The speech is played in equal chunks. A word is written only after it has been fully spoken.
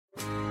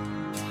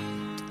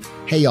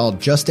Hey y'all,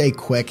 just a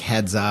quick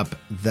heads up.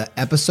 The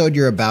episode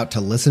you're about to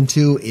listen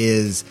to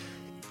is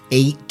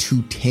 8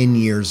 to 10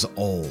 years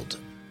old.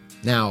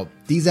 Now,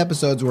 these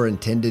episodes were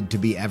intended to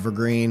be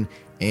evergreen,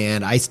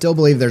 and I still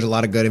believe there's a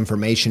lot of good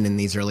information in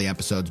these early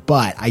episodes,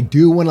 but I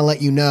do want to let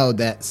you know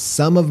that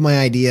some of my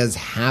ideas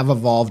have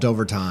evolved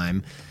over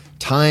time.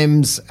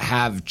 Times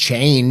have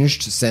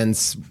changed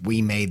since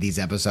we made these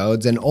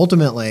episodes, and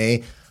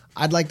ultimately,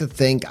 I'd like to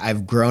think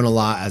I've grown a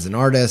lot as an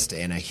artist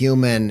and a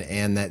human,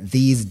 and that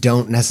these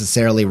don't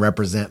necessarily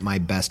represent my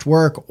best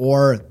work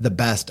or the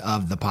best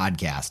of the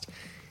podcast.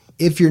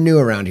 If you're new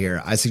around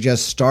here, I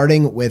suggest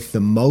starting with the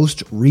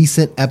most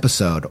recent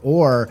episode,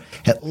 or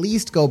at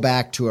least go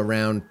back to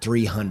around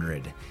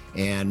 300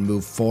 and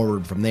move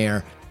forward from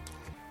there.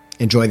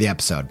 Enjoy the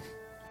episode.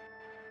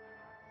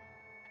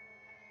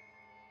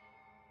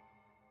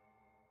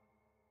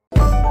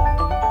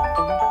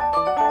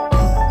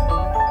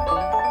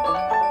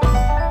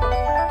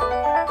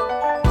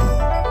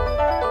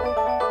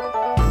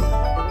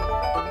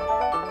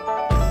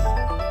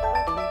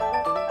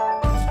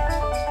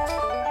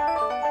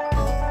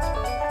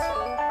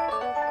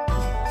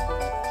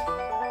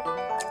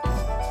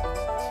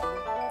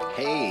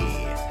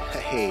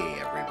 Hey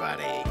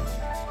everybody,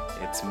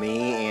 it's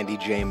me, Andy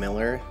J.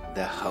 Miller,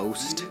 the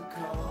host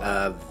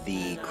of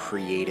the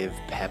Creative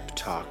Pep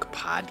Talk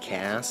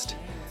podcast.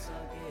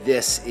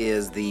 This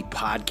is the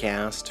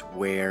podcast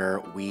where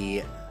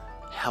we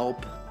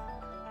help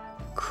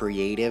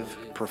creative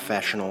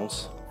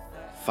professionals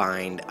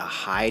find a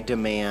high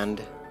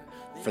demand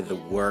for the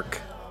work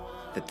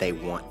that they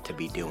want to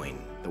be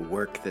doing, the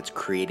work that's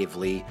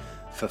creatively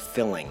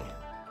fulfilling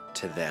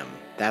to them.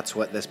 That's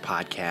what this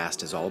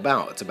podcast is all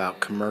about. It's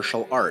about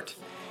commercial art.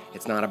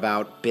 It's not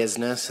about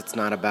business. It's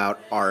not about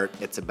art.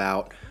 It's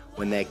about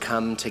when they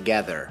come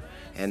together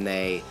and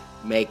they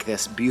make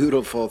this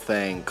beautiful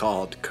thing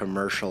called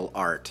commercial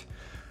art.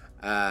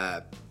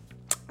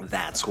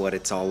 That's what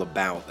it's all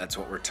about. That's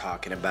what we're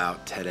talking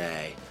about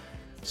today.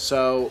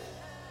 So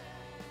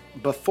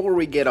before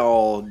we get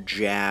all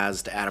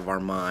jazzed out of our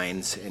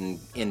minds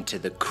and into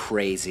the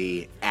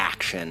crazy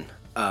action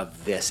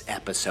of this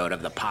episode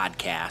of the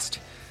podcast,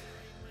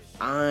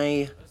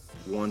 I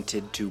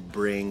wanted to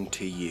bring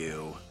to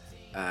you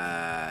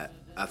a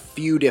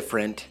few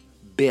different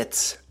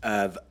bits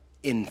of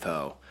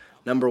info.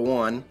 Number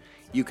one,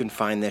 you can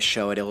find this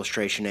show at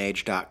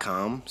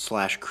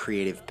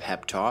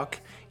illustrationage.com/creativepeptalk.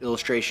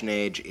 Illustration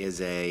Age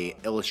is a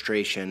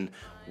illustration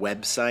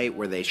website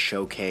where they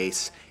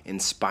showcase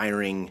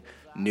inspiring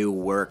new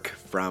work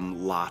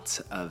from lots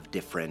of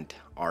different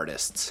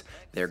artists.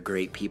 They're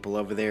great people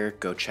over there.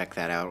 Go check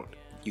that out.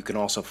 You can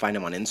also find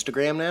them on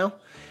Instagram now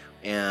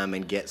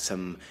and get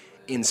some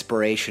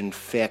inspiration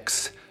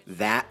fix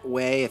that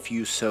way if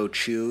you so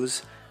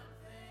choose.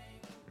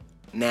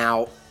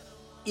 Now,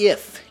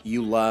 if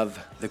you love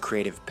the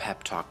Creative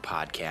Pep Talk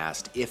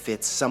podcast, if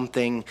it's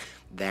something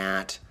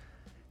that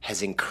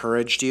has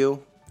encouraged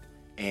you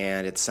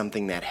and it's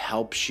something that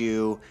helps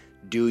you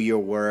do your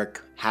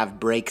work, have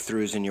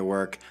breakthroughs in your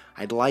work,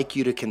 I'd like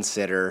you to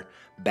consider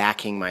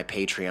backing my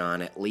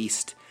Patreon at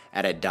least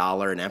at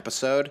 $1 an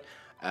episode.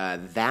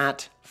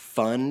 That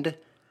fund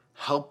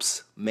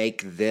helps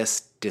make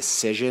this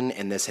decision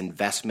and this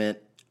investment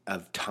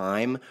of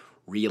time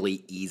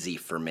really easy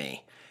for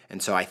me.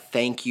 And so I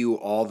thank you,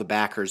 all the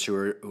backers who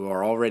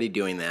are already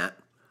doing that.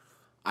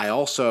 I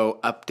also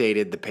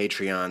updated the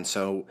Patreon,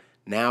 so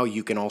now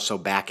you can also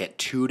back at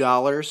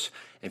 $2.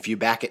 If you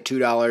back at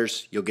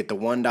 $2, you'll get the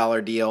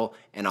 $1 deal,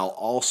 and I'll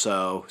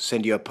also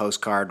send you a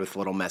postcard with a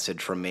little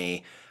message from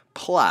me.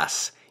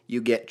 Plus,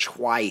 you get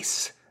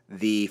twice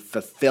the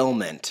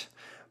fulfillment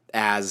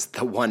as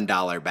the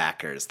 $1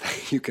 backers.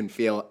 You can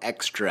feel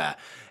extra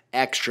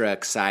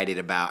excited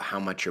about how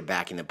much you're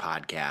backing the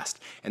podcast.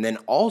 And then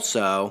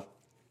also,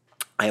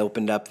 I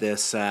opened up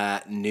this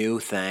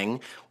new thing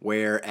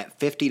where at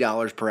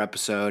 $50 per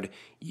episode,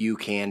 you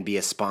can be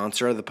a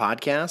sponsor of the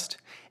podcast,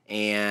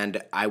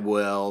 and I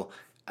will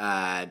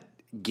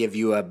give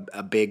you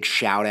a big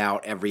shout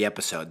out every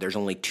episode. There's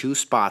only 2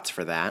 spots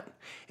for that.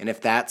 And if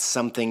that's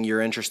something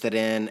you're interested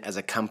in as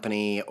a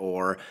company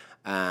or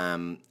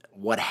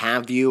what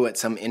have you, at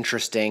some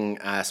interesting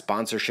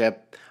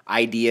sponsorship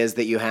ideas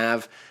that you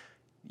have,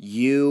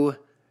 you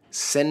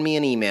send me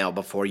an email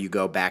before you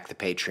go back the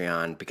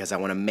Patreon, because I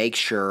want to make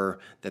sure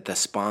that the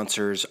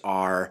sponsors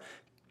are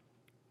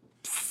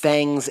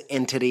things,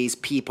 entities,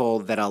 people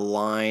that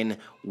align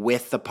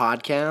with the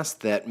podcast,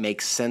 that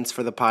make sense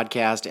for the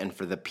podcast and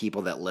for the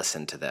people that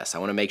listen to this. I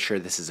want to make sure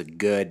this is a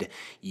good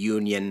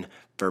union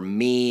for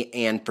me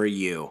and for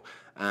you.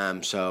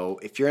 So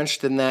if you're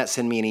interested in that,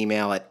 send me an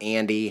email at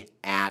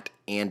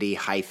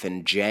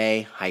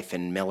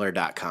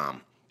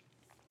andy@j-miller.com.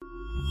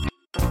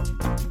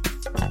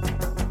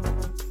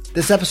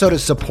 This episode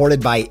is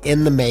supported by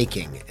In the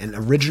Making, an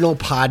original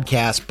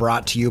podcast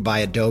brought to you by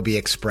Adobe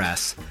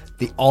Express,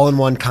 the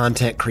all-in-one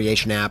content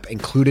creation app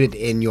included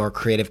in your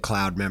Creative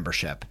Cloud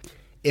membership.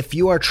 If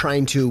you are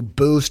trying to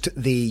boost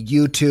the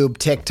YouTube,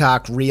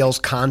 TikTok, Reels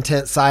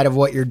content side of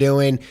what you're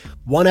doing,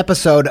 one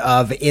episode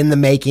of In the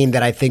Making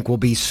that I think will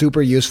be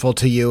super useful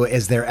to you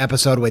is their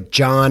episode with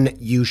John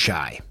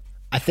Ushai.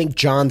 I think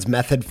John's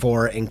method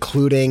for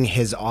including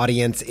his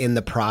audience in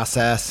the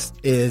process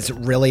is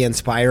really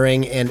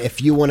inspiring. And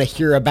if you want to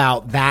hear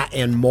about that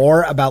and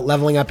more about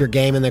leveling up your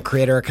game in the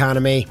creator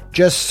economy,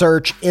 just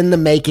search In the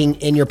Making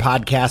in your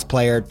podcast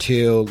player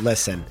to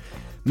listen.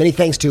 Many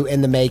thanks to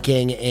In the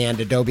Making and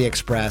Adobe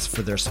Express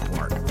for their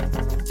support.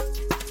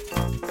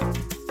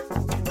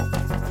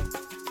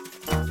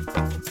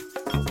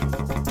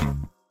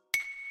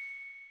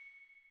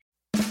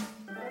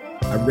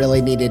 I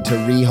really needed to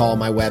rehaul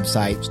my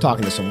website. I was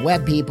talking to some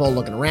web people,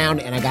 looking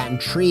around, and I got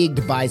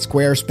intrigued by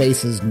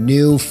Squarespace's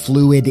new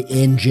Fluid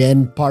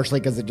engine, partially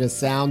because it just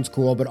sounds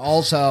cool, but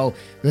also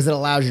because it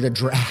allows you to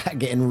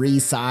drag and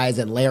resize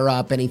and layer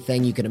up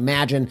anything you can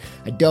imagine.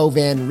 I dove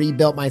in,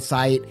 rebuilt my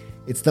site.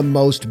 It's the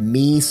most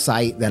me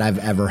site that I've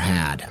ever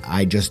had.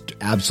 I just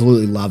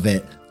absolutely love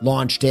it.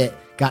 Launched it.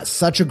 Got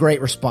such a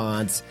great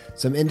response.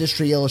 Some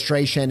industry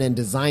illustration and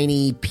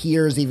designy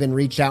peers even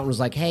reached out and was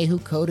like, hey, who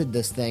coded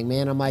this thing,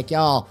 man? I'm like,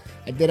 y'all,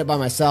 I did it by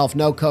myself.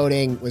 No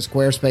coding with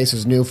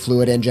Squarespace's new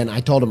Fluid engine. I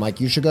told him, like,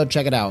 you should go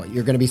check it out.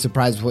 You're going to be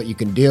surprised with what you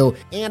can do.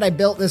 And I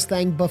built this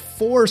thing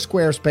before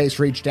Squarespace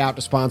reached out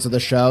to sponsor the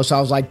show. So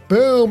I was like,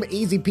 boom,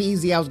 easy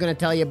peasy. I was going to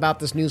tell you about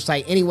this new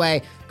site.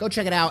 Anyway, go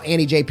check it out,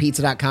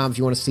 AndyJPizza.com if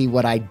you want to see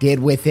what I did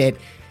with it.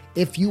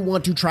 If you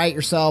want to try it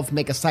yourself,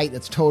 make a site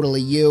that's totally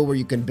you, where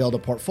you can build a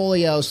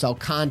portfolio, sell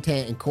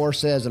content and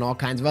courses and all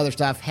kinds of other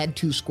stuff, head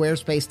to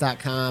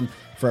squarespace.com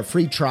for a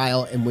free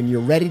trial. And when you're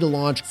ready to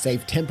launch,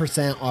 save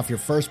 10% off your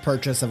first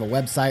purchase of a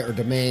website or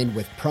domain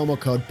with promo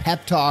code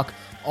PEPTALK,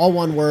 all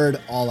one word,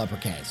 all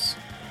uppercase.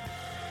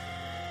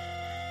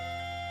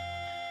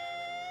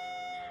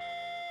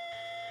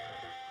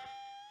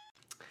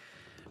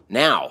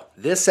 Now,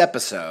 this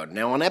episode,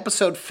 on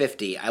episode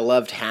 50, I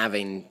loved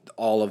having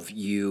all of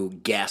you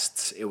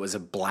guests. It was a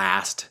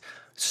blast.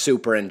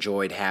 Super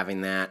enjoyed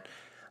having that.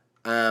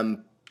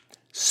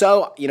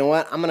 So, you know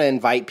what? I'm going to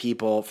invite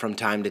people from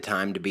time to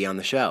time to be on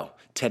the show.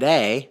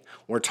 Today,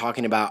 we're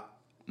talking about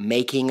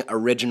making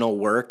original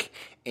work,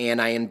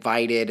 and I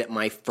invited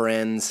my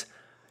friends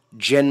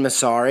Jen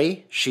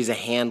Masari. She's a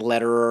hand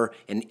letterer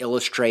and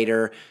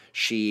illustrator.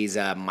 She's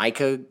a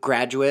MICA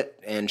graduate,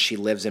 and she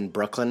lives in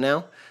Brooklyn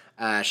now.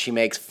 She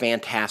makes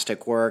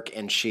fantastic work,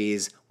 and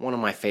she's one of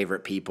my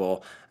favorite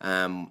people.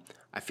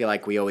 I feel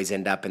like we always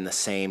end up in the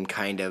same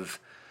kind of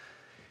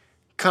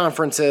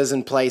conferences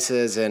and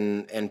places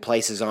and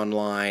places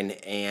online,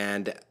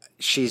 and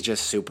she's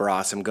just super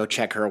awesome. Go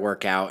check her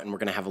work out, and we're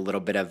going to have a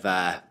little bit of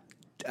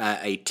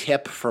a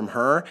tip from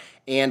her.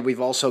 And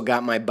we've also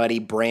got my buddy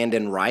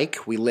Brandon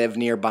Reich. We live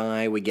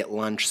nearby. We get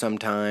lunch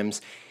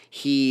sometimes.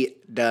 He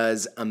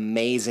does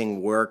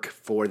amazing work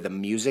for the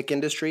music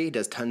industry. He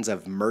does tons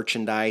of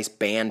merchandise,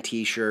 band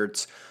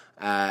t-shirts,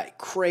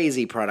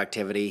 crazy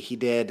productivity. He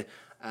did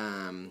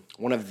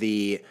one of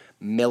the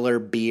Miller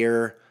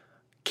Beer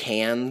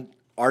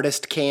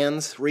artist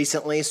cans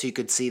recently, so you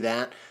could see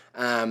that.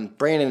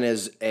 Brandon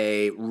is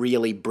a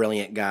really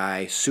brilliant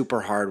guy,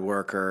 super hard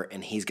worker,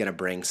 and he's going to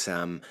bring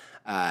some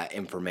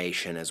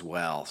information as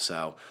well.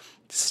 So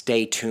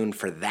stay tuned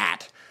for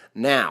that.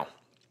 Now,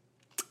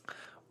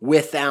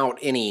 without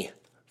any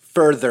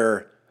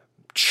further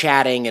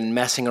chatting and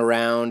messing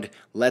around,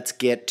 let's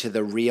get to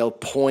the real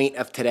point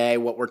of today.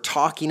 What we're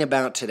talking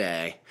about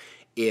today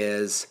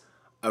is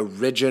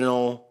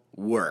original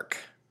work.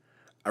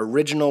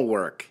 Original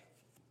work.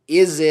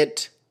 Is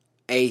it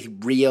a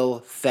real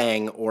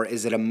thing or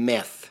is it a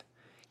myth?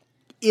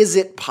 Is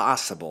it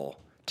possible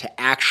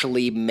to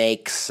actually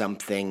make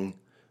something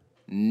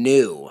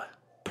new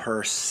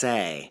per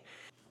se?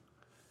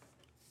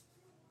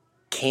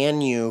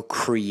 Can you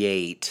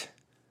create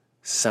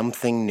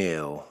something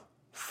new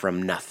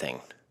from nothing?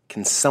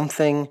 Can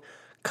something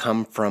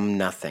come from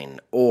nothing?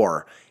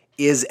 Or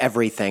is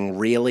everything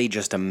really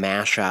just a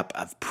mashup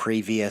of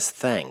previous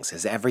things?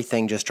 Is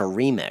everything just a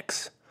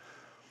remix?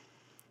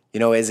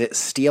 You know, is it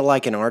Steal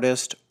Like an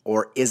Artist,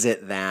 or is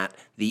it that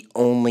the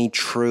only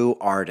true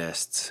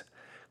artists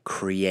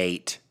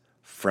create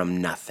from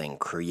nothing,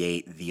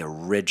 create the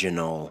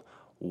original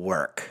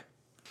work?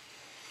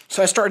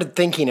 So I started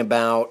thinking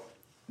about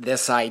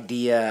this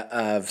idea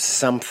of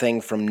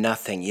something from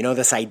nothing. You know,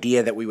 this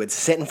idea that we would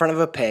sit in front of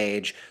a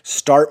page,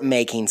 start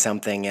making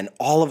something, and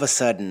all of a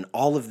sudden,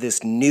 all of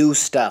this new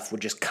stuff would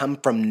just come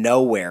from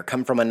nowhere,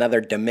 come from another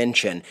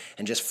dimension,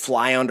 and just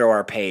fly onto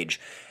our page.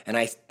 And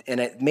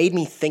it made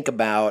me think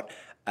about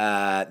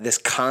this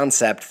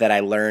concept that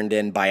I learned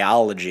in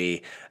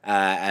biology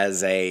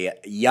as a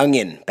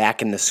youngin'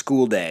 back in the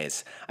school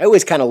days. I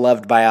always kind of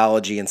loved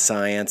biology and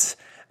science.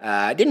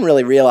 I didn't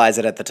really realize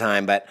it at the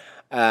time, but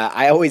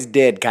I always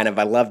did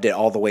I loved it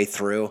all the way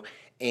through.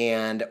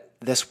 And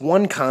this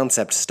one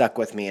concept stuck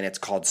with me, and it's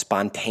called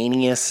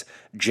spontaneous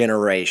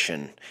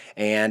generation.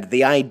 And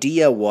the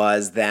idea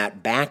was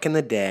that back in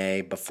the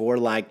day, before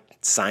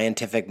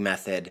scientific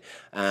method.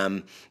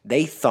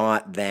 They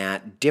thought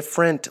that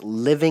different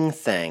living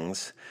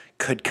things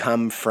could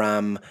come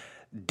from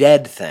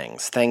dead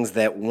things, things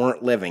that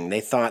weren't living.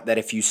 They thought that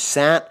if you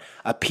sat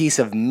a piece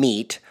of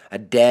meat, a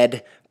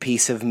dead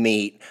piece of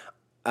meat,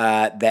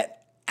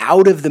 that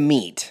out of the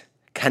meat,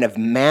 kind of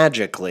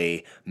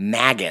magically,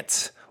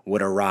 maggots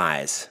would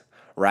arise,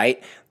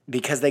 right?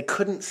 Because they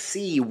couldn't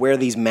see where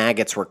these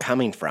maggots were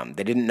coming from.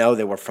 They didn't know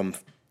they were from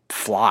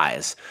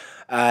flies.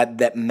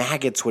 That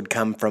maggots would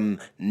come from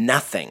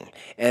nothing.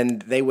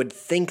 And they would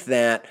think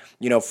that,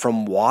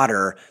 from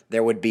water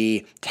there would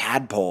be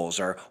tadpoles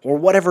or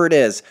whatever it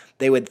is.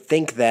 They would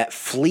think that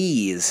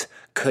fleas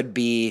could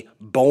be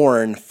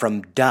born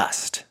from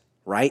dust,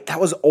 right? That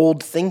was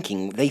old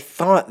thinking. They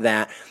thought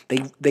that,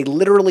 they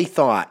literally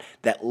thought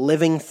that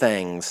living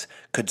things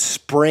could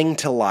spring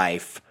to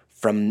life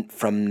from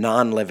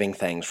non-living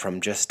things,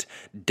 from just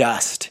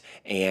dust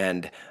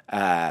and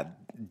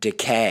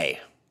decay.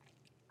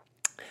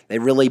 They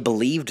really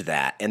believed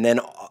that. And then,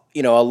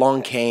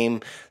 along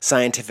came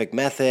scientific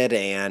method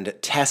and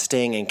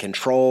testing and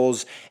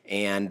controls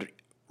and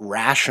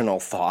rational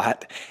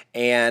thought.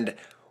 And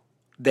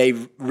they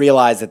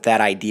realized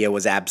that idea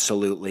was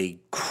absolutely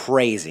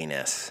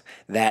craziness,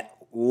 that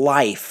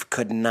life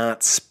could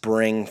not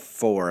spring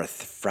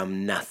forth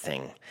from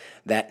nothing,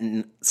 that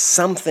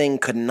something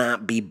could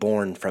not be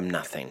born from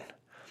nothing,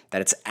 that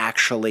it's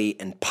actually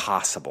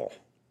impossible.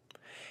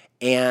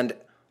 And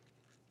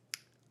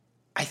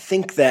I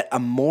think that a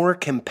more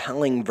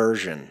compelling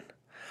version,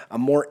 a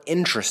more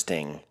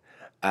interesting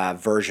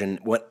version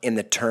in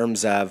the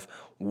terms of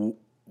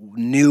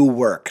new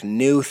work,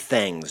 new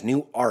things,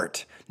 new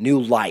art, new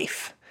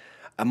life,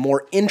 a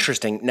more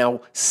interesting.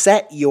 Now,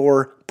 set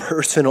your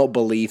personal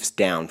beliefs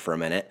down for a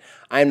minute.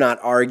 I'm not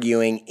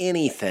arguing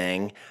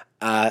anything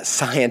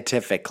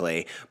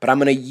scientifically, but I'm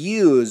going to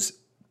use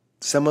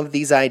some of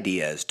these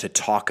ideas to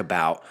talk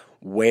about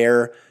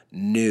where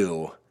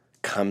new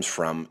comes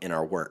from in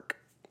our work.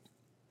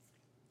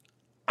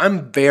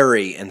 I'm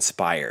very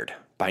inspired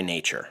by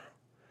nature.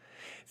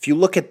 If you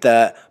look at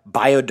the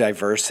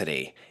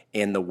biodiversity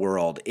in the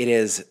world, it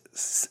is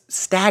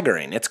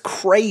staggering. It's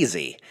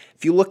crazy.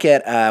 If you look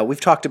at,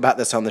 we've talked about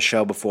this on the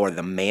show before,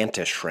 the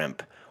mantis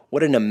shrimp.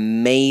 What an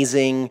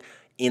amazing,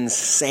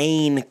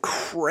 insane,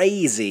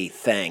 crazy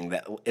thing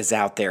that is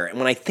out there. And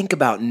when I think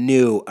about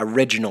new,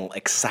 original,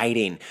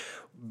 exciting,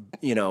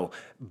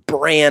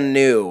 brand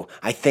new,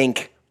 I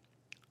think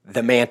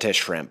the mantis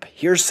shrimp.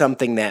 Here's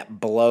something that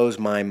blows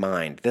my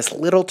mind. This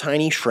little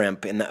tiny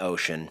shrimp in the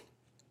ocean,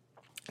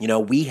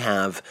 we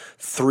have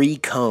 3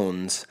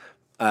 cones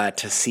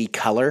to see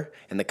color,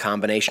 and the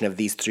combination of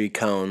these 3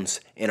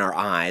 cones in our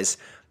eyes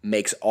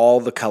makes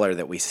all the color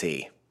that we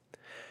see.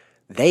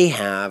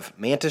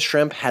 Mantis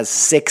shrimp has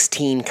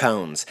 16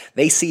 cones.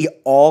 They see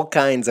all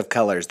kinds of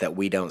colors that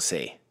we don't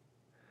see,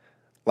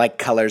 like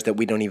colors that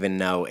we don't even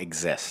know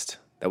exist,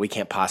 that we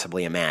can't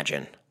possibly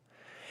imagine.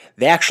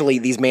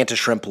 These mantis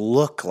shrimp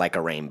look like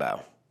a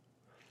rainbow.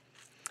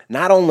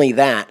 Not only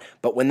that,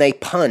 but when they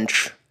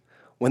punch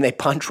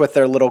with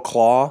their little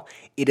claw,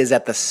 it is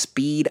at the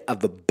speed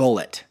of a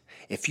bullet.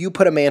 If you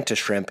put a mantis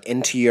shrimp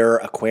into your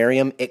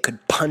aquarium, it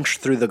could punch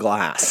through the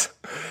glass.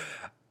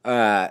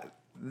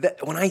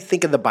 When I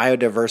think of the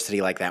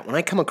biodiversity like that, when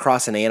I come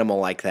across an animal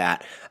like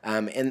that,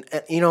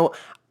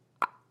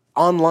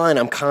 online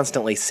I'm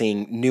constantly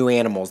seeing new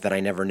animals that I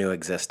never knew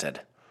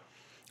existed.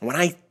 When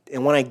I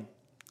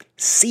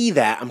see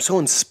that, I'm so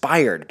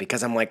inspired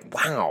because I'm like,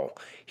 wow,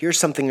 here's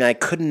something that I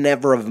couldn't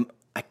ever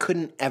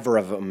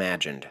have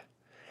imagined,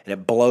 and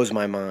it blows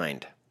my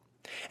mind.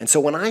 And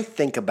so when I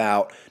think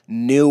about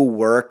new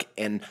work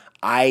and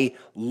I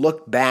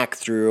look back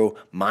through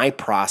my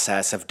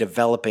process of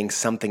developing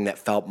something that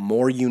felt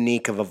more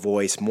unique of a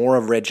voice, more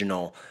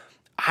original,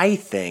 I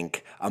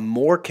think a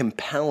more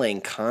compelling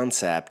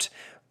concept,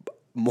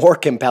 more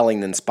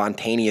compelling than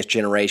spontaneous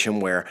generation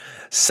where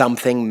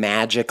something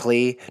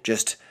magically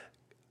just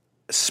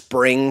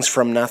springs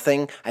from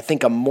nothing. I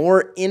think a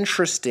more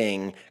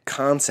interesting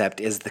concept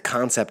is the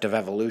concept of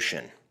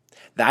evolution.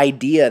 The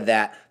idea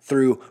that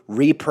through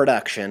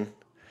reproduction,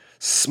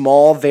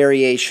 small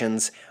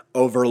variations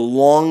over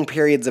long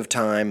periods of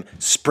time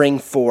spring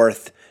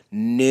forth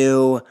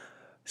new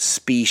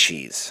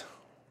species,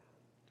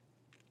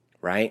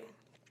 right?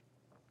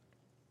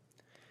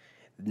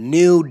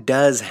 New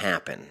does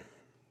happen,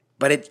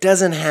 but it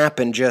doesn't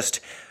happen just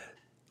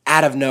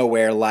out of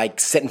nowhere, like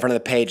sit in front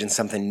of the page and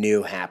something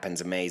new happens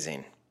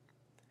amazing.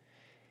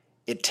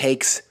 It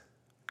takes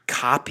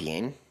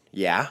copying,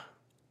 yeah,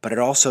 but it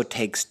also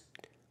takes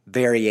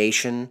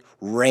variation,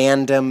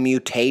 random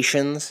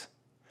mutations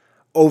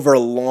over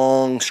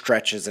long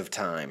stretches of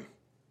time.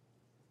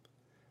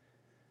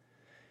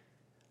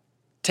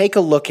 Take a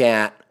look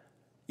at,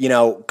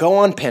 go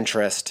on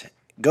Pinterest,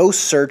 go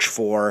search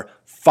for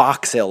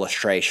fox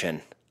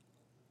illustration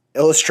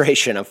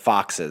of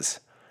foxes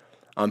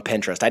on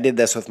Pinterest. I did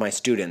this with my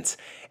students.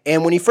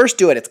 And when you first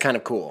do it, it's kind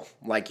of cool.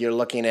 Like you're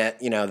looking at,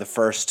 the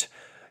first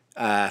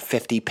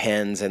 50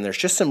 pins, and there's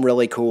just some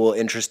really cool,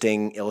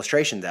 interesting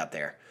illustrations out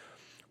there.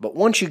 But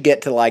once you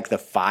get to like the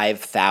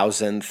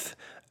 5,000th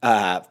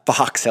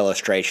Fox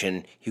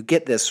illustration, you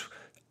get this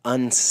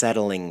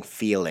unsettling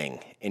feeling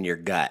in your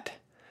gut.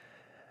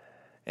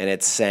 And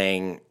it's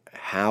saying,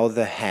 how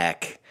the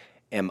heck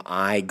am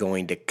I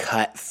going to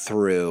cut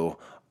through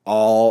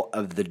all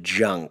of the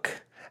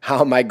junk? How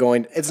am I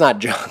going? It's not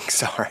junk,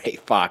 sorry,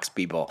 Fox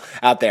people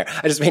out there.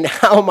 I just mean,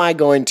 how am I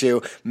going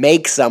to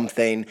make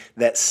something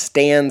that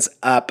stands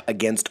up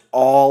against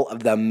all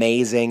of the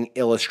amazing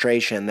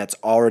illustration that's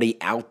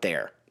already out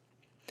there?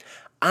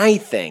 I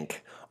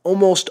think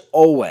almost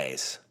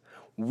always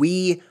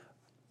we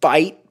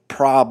fight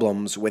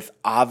problems with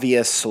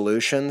obvious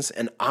solutions,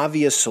 and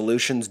obvious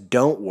solutions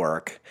don't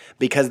work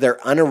because they're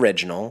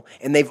unoriginal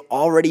and they've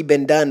already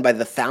been done by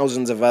the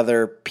thousands of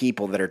other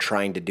people that are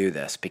trying to do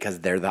this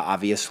because they're the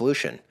obvious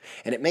solution.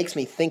 And it makes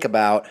me think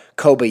about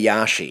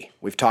Kobayashi.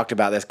 We've talked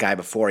about this guy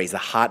before. He's the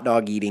hot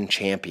dog eating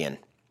champion.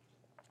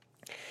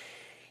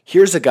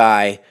 Here's a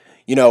guy,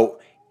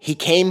 he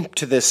came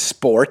to this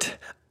sport,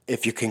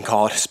 if you can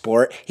call it a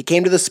sport. He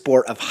came to the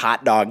sport of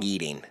hot dog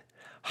eating.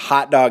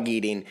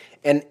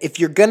 And if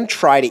you're going to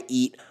try to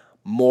eat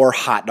more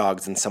hot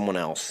dogs than someone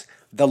else,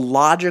 the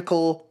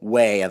logical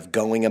way of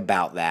going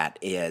about that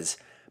is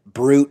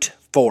brute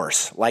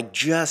force. Like,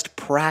 just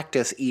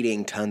practice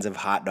eating tons of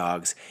hot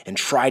dogs and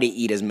try to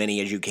eat as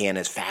many as you can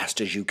as fast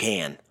as you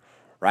can,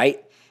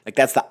 right? Like,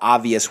 that's the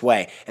obvious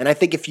way. And I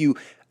think if you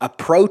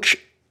approach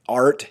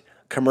art,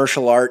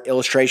 commercial art,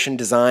 illustration,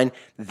 design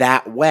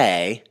that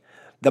way,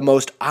 the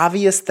most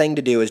obvious thing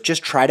to do is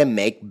just try to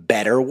make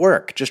better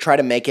work. Just try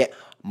to make it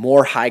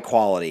more high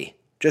quality.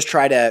 Just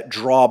try to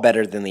draw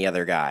better than the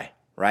other guy,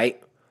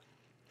 right?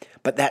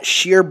 But that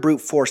sheer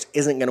brute force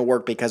isn't going to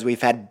work because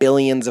we've had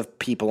billions of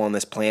people on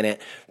this planet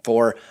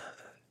for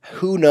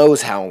who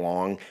knows how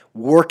long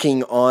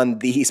working on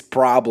these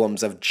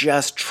problems of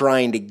just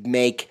trying to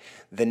make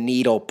the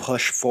needle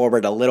push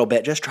forward a little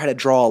bit, just try to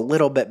draw a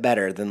little bit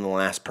better than the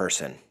last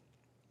person.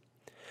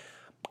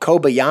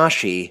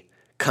 Kobayashi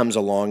comes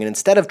along, and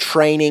instead of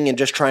training and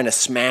just trying to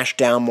smash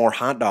down more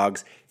hot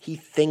dogs, he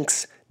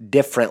thinks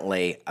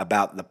differently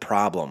about the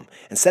problem.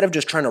 Instead of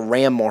just trying to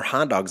ram more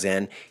hot dogs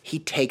in, he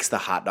takes the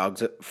hot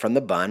dogs from the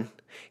bun,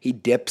 he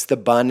dips the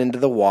bun into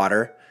the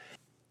water,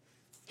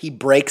 he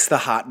breaks the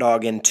hot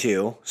dog in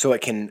two so he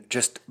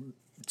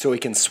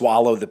can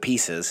swallow the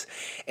pieces.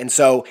 And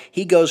so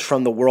he goes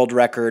from the world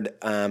record,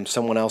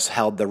 someone else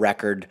held the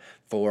record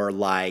for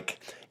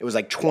it was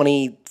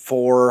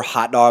 24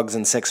 hot dogs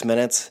in 6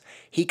 minutes.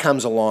 He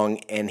comes along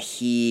and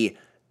he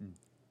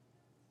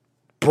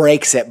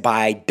breaks it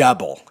by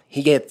double.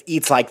 He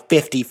eats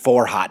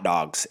 54 hot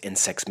dogs in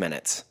 6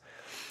 minutes.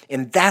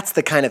 And that's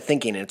the kind of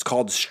thinking, and it's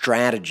called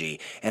strategy.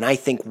 And I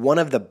think one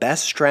of the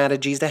best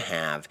strategies to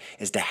have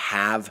is to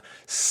have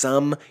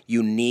some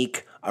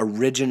unique,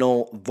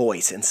 original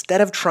voice. Instead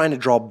of trying to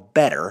draw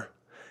better,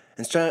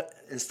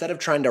 instead of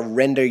trying to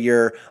render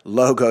your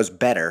logos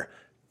better,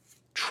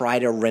 try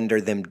to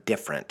render them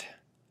different.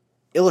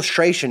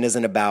 Illustration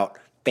isn't about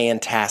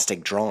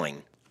fantastic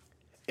drawing.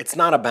 It's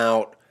not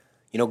about,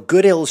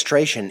 good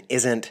illustration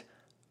isn't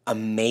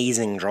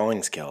amazing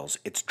drawing skills.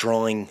 It's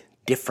drawing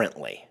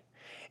differently.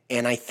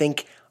 And I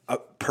think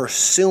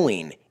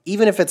pursuing,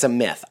 even if it's a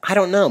myth, I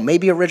don't know,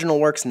 maybe original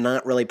work's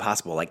not really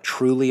possible,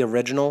 truly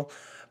original,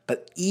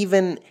 but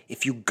even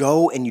if you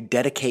go and you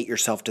dedicate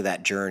yourself to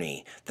that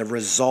journey, the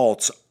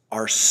results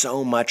are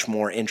so much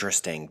more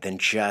interesting than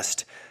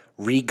just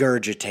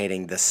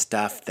regurgitating the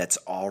stuff that's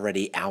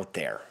already out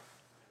there.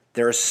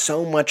 There is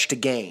so much to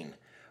gain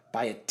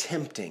by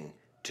attempting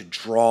to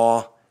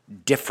draw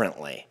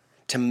differently,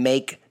 to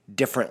make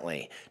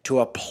differently, to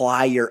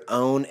apply your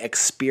own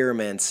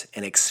experiments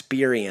and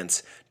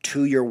experience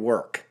to your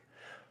work.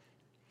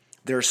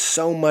 There's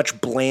so much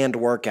bland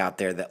work out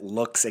there that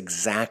looks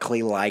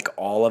exactly like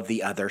all of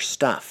the other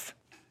stuff.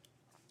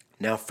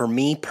 Now, for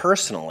me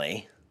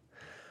personally,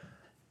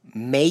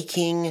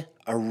 making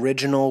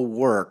original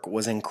work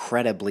was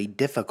incredibly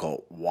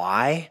difficult.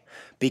 Why?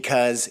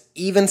 Because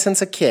even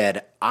since a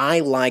kid, I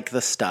like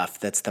the stuff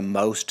that's the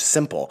most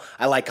simple.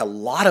 I like a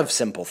lot of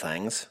simple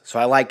things. So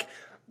I like,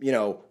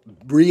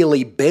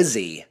 really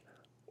busy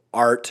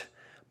art,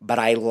 but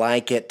I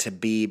like it to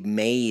be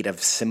made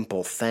of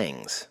simple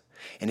things.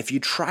 And if you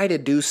try to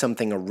do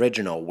something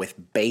original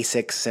with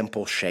basic,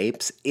 simple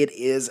shapes, it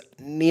is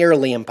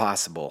nearly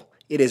impossible.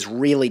 It is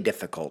really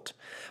difficult.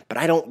 But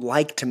I don't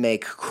like to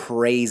make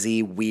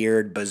crazy,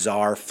 weird,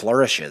 bizarre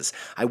flourishes.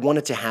 I want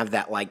it to have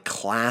that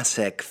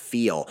classic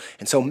feel.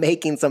 And so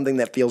making something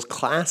that feels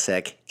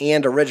classic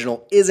and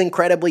original is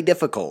incredibly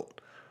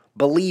difficult.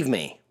 Believe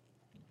me.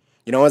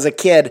 As a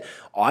kid,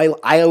 I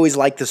always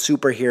liked the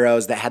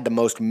superheroes that had the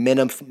most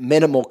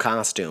minimal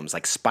costumes.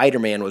 Like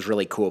Spider-Man was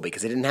really cool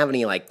because it didn't have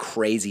any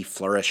crazy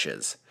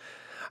flourishes.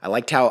 I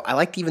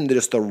liked even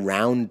just the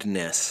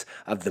roundness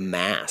of the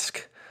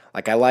mask.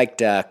 I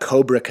liked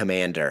Cobra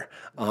Commander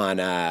on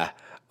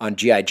on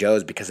G.I.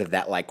 Joe's because of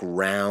that like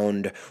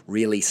round,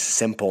 really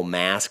simple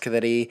mask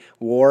that he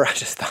wore. I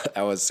just thought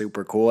that was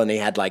super cool. And he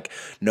had like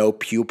no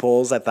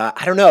pupils. I thought,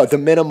 I don't know, the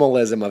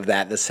minimalism of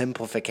that, the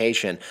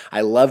simplification.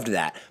 I loved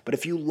that. But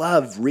if you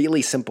love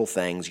really simple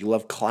things, you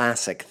love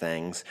classic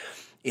things,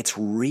 it's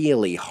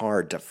really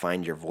hard to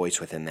find your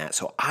voice within that.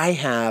 So I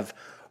have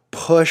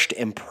pushed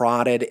and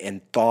prodded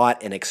and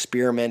thought and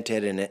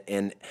experimented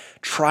and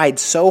tried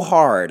so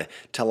hard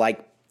to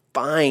like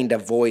find a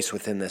voice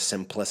within this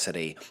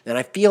simplicity. And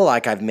I feel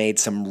like I've made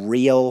some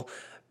real,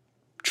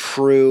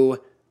 true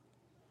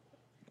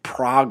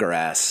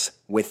progress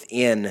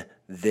within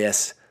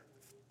this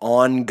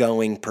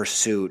ongoing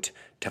pursuit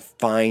to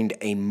find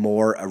a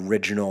more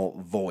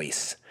original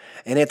voice.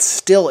 And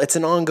it's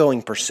an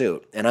ongoing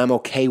pursuit, and I'm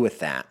okay with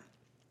that.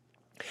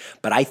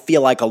 But I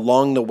feel like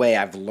along the way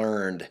I've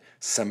learned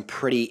some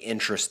pretty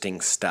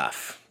interesting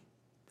stuff.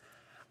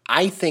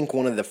 I think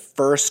one of the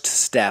first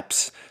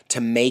steps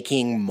to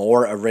making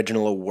more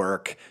original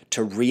work,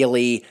 to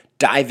really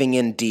diving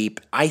in deep,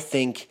 I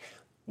think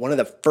one of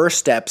the first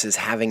steps is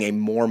having a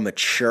more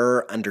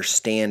mature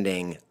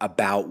understanding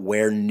about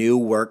where new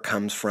work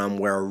comes from,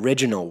 where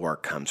original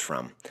work comes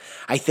from.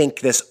 I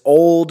think this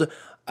old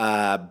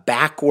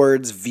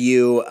backwards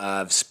view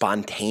of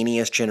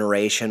spontaneous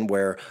generation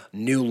where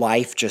new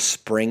life just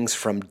springs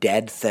from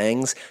dead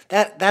things,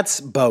 that's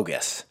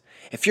bogus.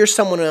 If you're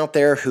someone out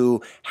there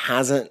who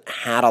hasn't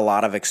had a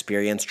lot of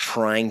experience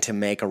trying to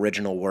make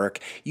original work,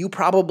 you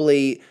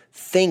probably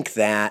think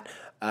that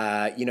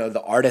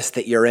the artists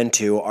that you're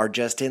into are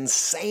just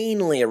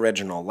insanely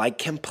original, like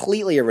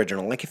completely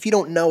original. Like if you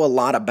don't know a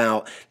lot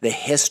about the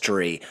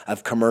history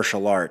of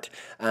commercial art,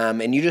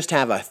 and you just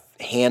have a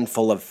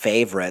handful of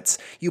favorites,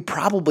 you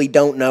probably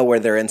don't know where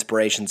their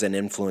inspirations and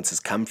influences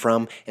come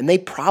from, and they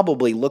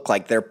probably look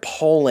like they're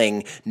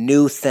pulling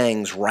new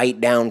things right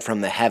down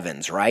from the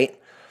heavens, right?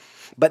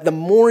 But the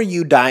more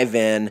you dive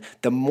in,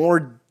 the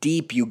more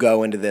deep you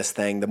go into this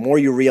thing, the more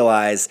you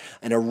realize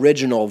an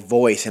original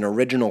voice, an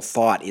original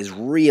thought is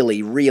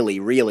really, really,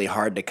 really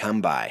hard to come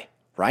by,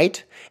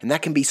 right? And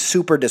that can be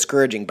super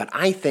discouraging. But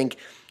I think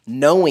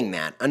knowing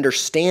that,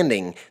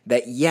 understanding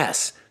that,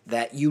 yes,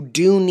 that you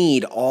do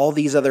need all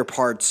these other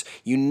parts,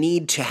 you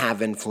need to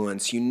have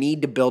influence, you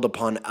need to build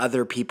upon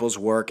other people's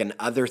work and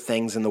other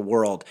things in the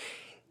world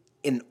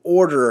in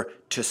order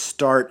to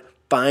start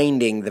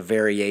finding the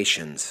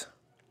variations.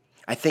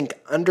 I think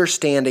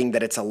understanding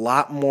that it's a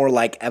lot more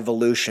like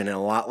evolution and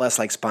a lot less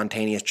like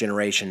spontaneous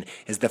generation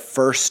is the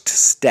first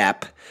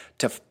step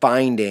to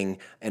finding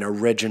an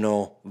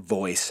original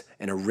voice,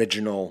 an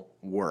original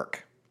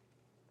work.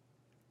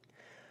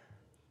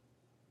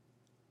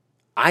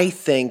 I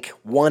think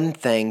one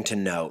thing to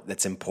note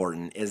that's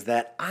important is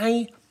that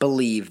I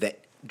believe that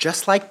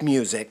just like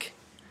music,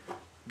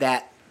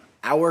 that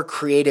our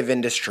creative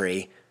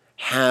industry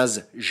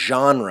has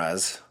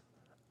genres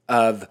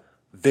of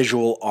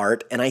visual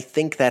art, and I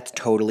think that's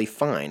totally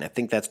fine.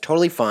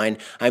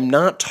 I'm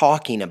not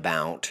talking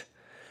about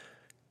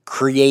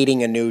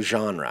creating a new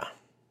genre.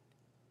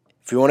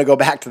 If you want to go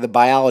back to the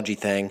biology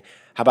thing,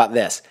 how about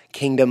this?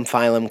 Kingdom,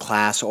 phylum,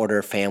 class,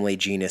 order, family,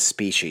 genus,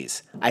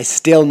 species. I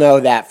still know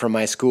that from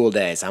my school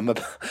days. I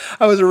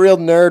was a real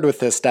nerd with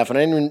this stuff, and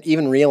I didn't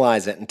even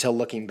realize it until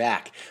looking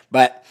back.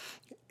 But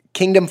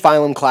kingdom,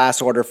 phylum,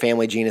 class, order,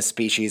 family, genus,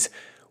 species,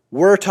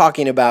 we're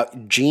talking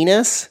about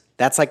genus.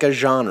 That's like a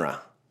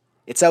genre.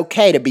 It's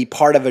okay to be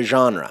part of a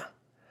genre.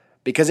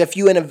 Because if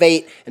you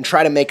innovate and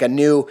try to make a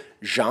new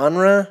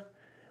genre,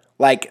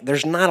 like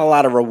there's not a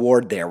lot of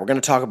reward there. We're going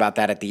to talk about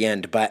that at the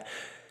end. But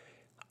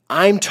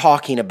I'm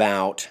talking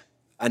about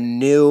a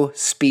new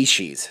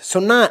species. So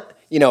not,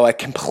 a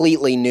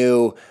completely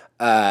new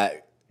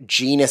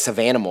genus of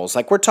animals.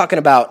 Like we're talking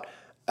about,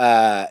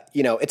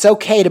 it's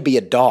okay to be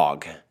a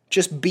dog.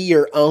 Just be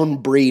your own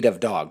breed of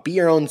dog. Be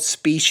your own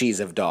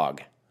species of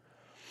dog.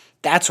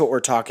 That's what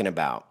we're talking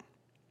about.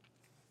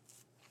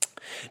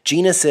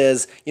 Genus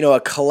is, a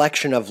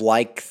collection of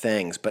like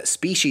things, but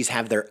species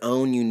have their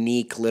own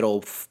unique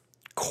little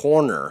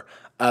corner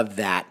of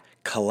that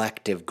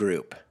collective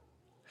group.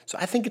 So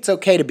I think it's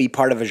okay to be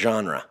part of a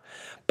genre,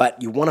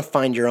 but you want to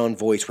find your own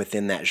voice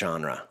within that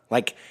genre.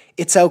 Like,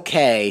 it's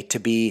okay to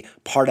be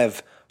part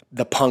of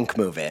the punk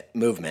movement.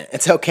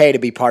 It's okay to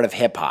be part of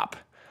hip-hop,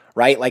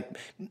 right? Like,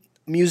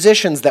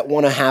 musicians that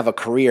want to have a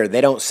career,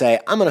 they don't say,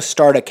 I'm going to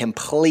start a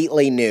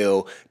completely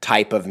new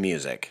type of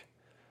music.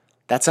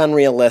 That's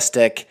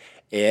unrealistic,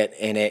 and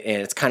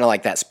it's kind of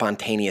like that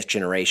spontaneous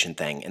generation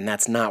thing, and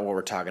that's not what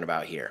we're talking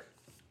about here.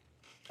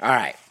 All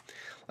right,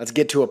 let's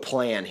get to a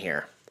plan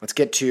here. Let's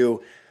get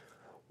to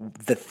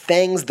the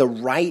things,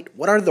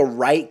 what are the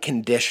right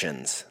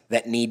conditions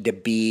that need to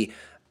be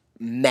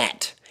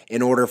met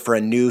in order for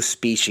a new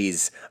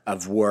species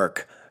of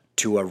work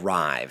to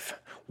arrive?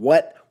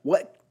 What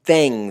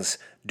things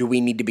do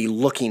we need to be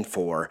looking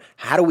for?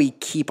 How do we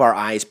keep our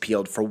eyes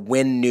peeled for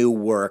when new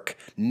work,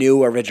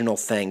 new original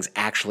things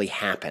actually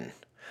happen?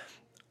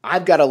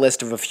 I've got a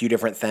list of a few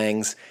different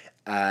things.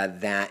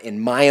 that in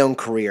my own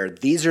career,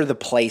 these are the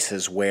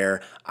places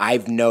where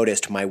I've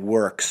noticed my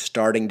work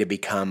starting to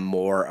become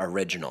more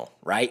original,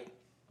 right?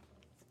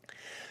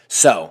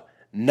 So,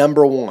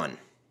 number one,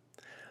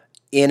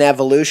 in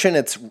evolution,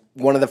 it's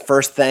one of the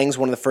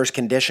first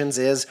conditions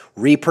is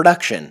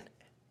reproduction.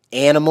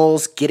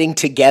 Animals getting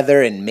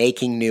together and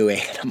making new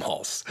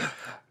animals.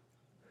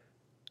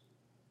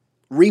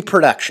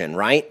 Reproduction,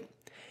 right?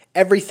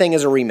 Everything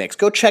is a remix.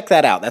 Go check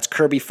that out. That's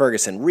Kirby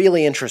Ferguson.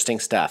 Really interesting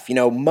stuff.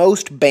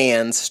 Most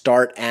bands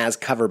start as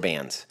cover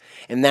bands,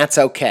 and that's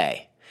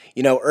okay.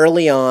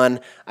 Early on,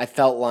 I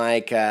felt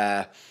like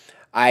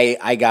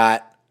I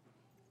got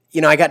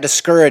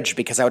discouraged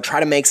because I would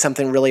try to make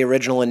something really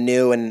original and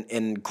new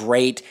and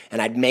great,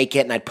 and I'd make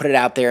it and I'd put it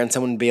out there, and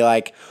someone would be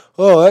like,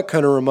 "Oh, that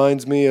kind of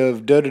reminds me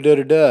of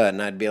da-da-da-da-da,"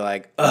 and I'd be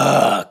like,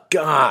 "Ugh,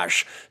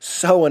 gosh,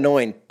 so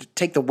annoying.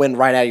 Take the wind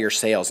right out of your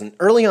sails." And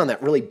early on,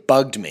 that really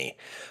bugged me.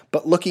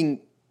 But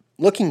looking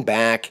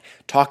back,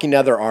 talking to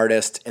other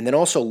artists, and then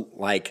also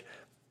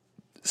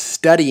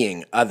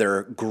studying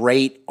other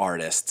great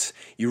artists,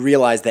 you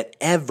realize that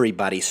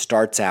everybody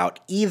starts out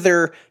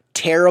either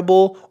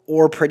terrible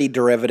or pretty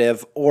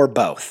derivative or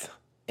both.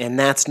 And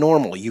that's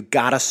normal. You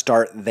gotta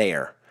start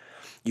there.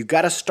 You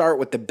gotta start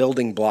with the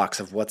building blocks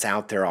of what's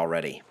out there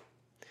already.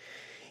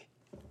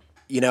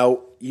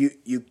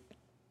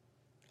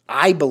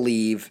 I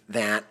believe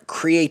that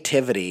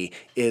creativity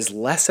is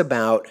less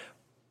about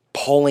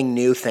pulling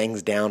new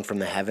things down from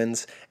the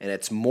heavens, and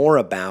it's more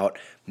about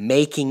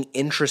making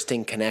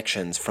interesting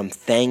connections from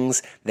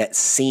things that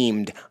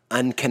seemed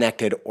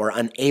unconnected or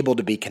unable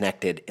to be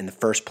connected in the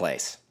first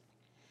place.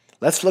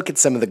 Let's look at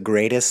some of the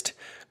greatest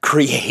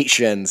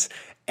creations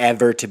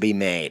ever to be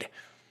made.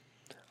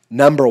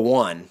 Number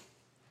one,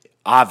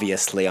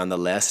 obviously on the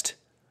list,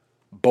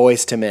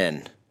 Boyz II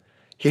Men.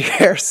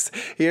 Here's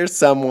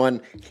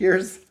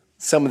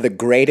some of the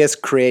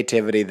greatest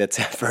creativity that's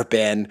ever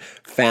been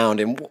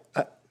found. And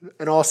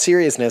in all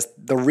seriousness,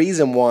 the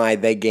reason why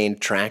they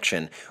gained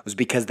traction was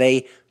because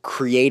they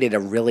created a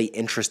really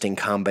interesting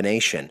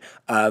combination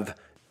of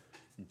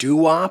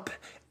doo-wop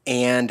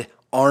and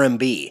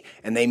R&B,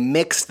 and they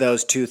mixed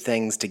those two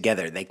things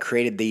together. They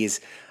created these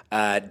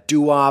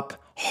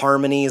doo-wop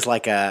harmonies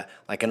like an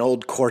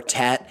old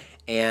quartet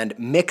and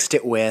mixed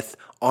it with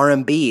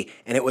R&B,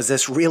 and it was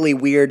this really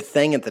weird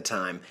thing at the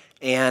time.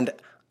 And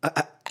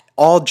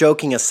all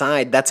joking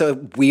aside, that's a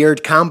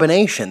weird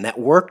combination that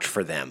worked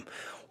for them.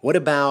 What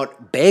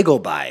about bagel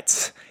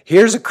bites?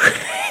 Here's a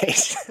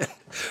creation.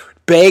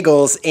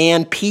 Bagels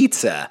and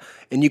pizza,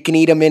 and you can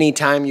eat them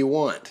anytime you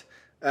want.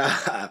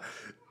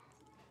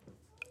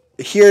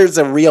 Here's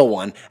a real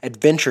one,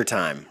 Adventure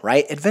Time,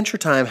 right? Adventure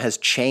Time has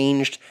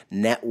changed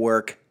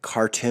network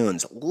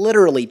cartoons,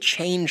 literally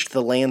changed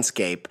the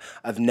landscape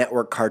of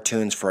network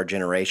cartoons for our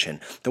generation.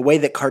 The way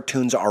that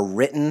cartoons are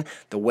written,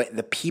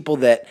 the people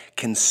that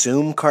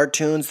consume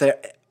cartoons,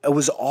 it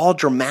was all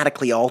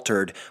dramatically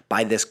altered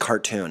by this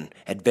cartoon,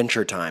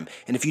 Adventure Time.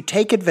 And if you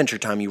take Adventure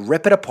Time, you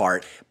rip it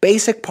apart,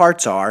 basic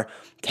parts are,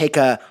 take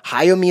a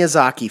Hayao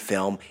Miyazaki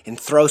film and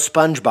throw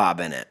SpongeBob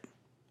in it.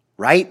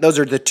 Right? Those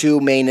are the two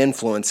main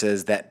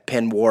influences that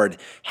Penn Ward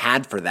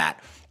had for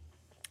that.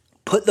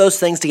 Put those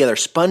things together.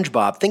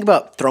 SpongeBob, think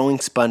about throwing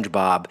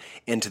SpongeBob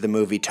into the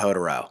movie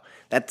Totoro.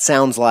 That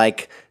sounds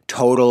like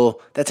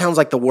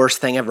the worst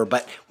thing ever.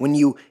 But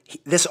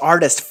this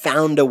artist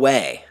found a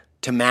way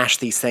to mash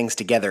these things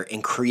together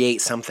and create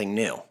something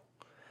new.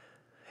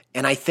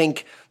 And I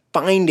think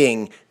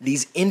finding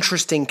these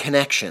interesting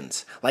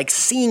connections, like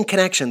seeing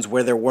connections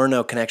where there were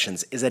no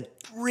connections, is a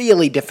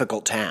really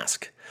difficult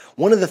task.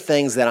 One of the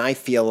things that I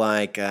feel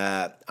like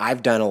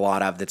I've done a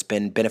lot of that's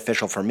been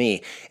beneficial for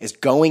me is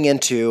going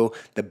into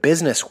the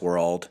business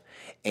world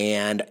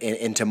and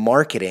into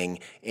marketing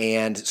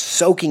and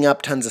soaking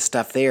up tons of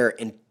stuff there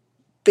and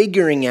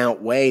figuring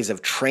out ways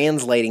of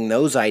translating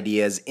those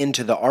ideas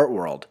into the art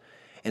world.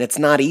 And it's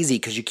not easy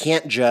because you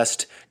can't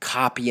just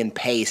copy and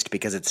paste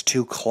because it's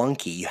too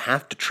clunky. You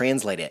have to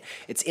translate it.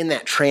 It's in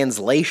that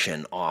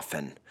translation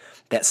often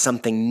that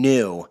something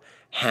new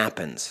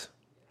happens.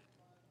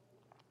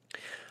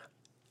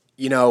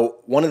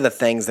 One of the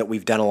things that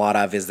we've done a lot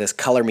of is this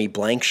Color Me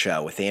Blank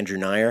show with Andrew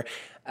Neyer,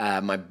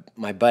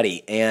 my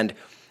buddy. And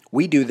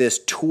we do this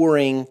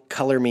touring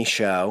Color Me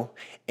show.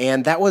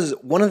 And that was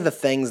one of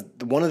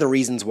the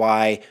reasons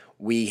why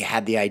we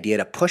had the idea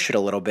to push it a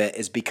little bit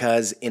is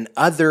because in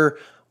other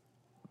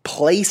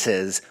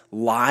places,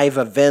 live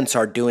events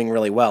are doing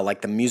really well,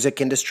 like the music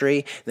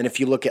industry. Then if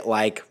you look at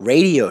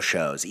radio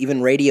shows,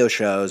 even radio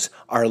shows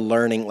are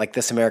learning, like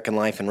This American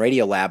Life and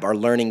Radio Lab are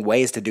learning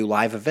ways to do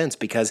live events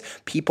because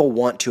people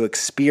want to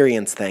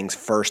experience things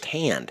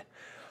firsthand.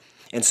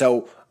 And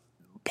so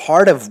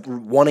part of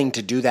wanting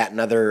to do that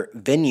in other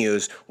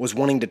venues was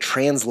wanting to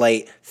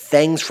translate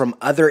things from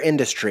other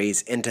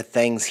industries into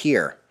things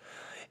here.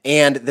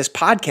 And this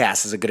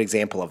podcast is a good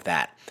example of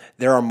that.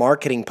 There are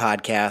marketing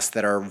podcasts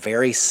that are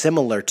very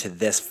similar to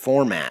this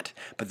format,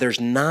 but there's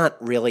not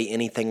really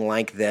anything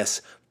like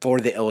this for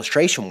the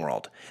illustration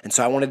world. And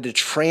so I wanted to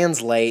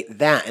translate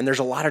that. And there's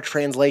a lot of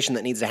translation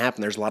that needs to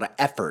happen. There's a lot of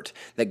effort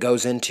that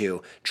goes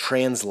into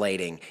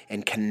translating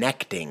and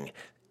connecting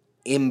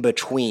in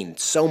between.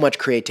 So much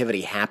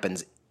creativity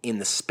happens in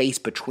the space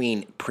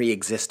between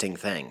pre-existing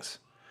things.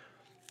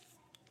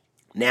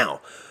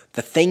 Now,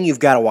 the thing you've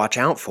got to watch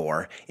out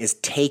for is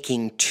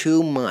taking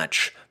too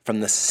much from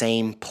the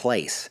same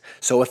place.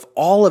 So if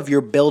all of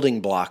your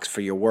building blocks for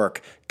your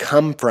work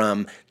come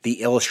from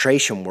the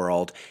illustration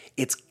world,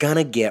 it's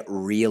gonna get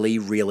really,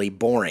 really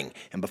boring.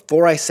 And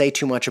before I say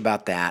too much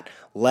about that,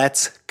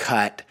 let's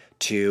cut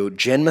to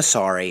Jen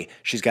Massari.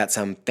 She's got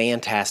some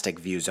fantastic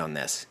views on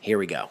this. Here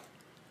we go.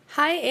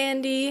 Hi,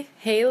 Andy.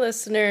 Hey,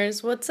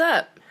 listeners. What's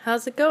up?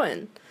 How's it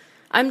going?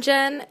 I'm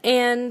Jen,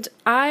 and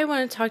I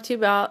want to talk to you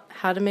about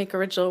how to make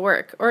original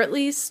work, or at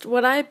least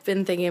what I've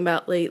been thinking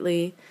about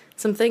lately,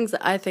 some things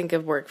that I think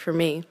have worked for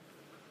me.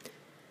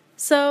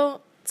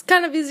 So, it's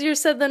kind of easier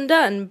said than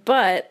done,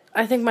 but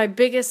I think my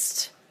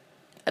biggest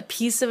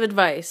piece of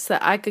advice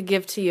that I could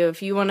give to you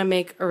if you want to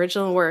make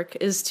original work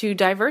is to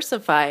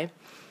diversify.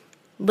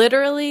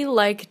 Literally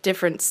like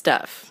different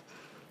stuff.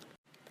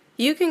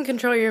 You can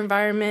control your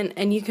environment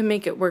and you can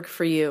make it work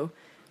for you.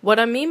 What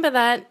I mean by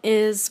that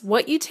is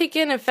what you take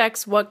in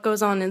affects what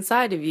goes on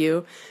inside of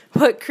you,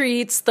 what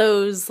creates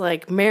those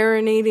like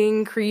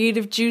marinating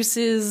creative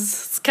juices.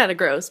 It's kind of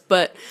gross,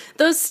 but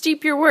those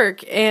steep your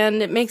work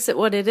and it makes it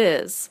what it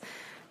is.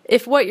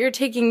 If what you're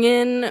taking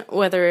in,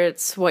 whether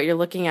it's what you're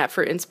looking at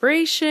for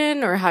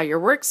inspiration or how your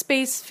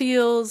workspace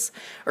feels,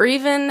 or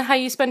even how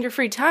you spend your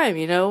free time,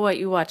 what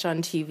you watch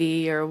on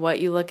TV or what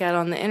you look at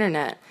on the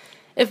internet.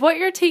 If what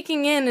you're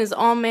taking in is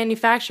all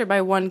manufactured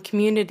by one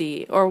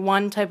community or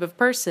one type of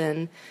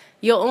person,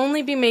 you'll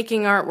only be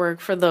making artwork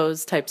for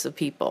those types of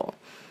people.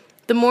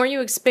 The more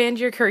you expand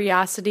your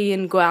curiosity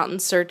and go out in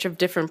search of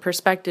different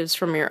perspectives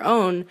from your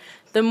own,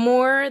 the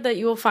more that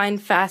you will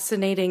find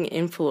fascinating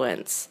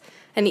influence.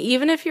 And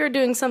even if you're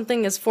doing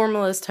something as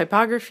formal as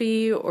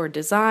typography or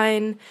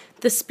design,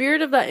 the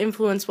spirit of that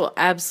influence will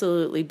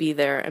absolutely be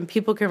there, and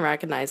people can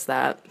recognize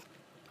that.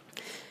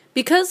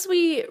 Because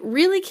we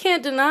really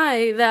can't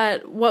deny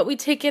that what we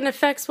take in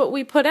affects what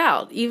we put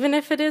out, even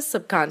if it is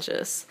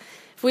subconscious.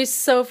 If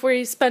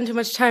we spend too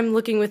much time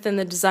looking within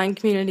the design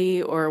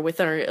community or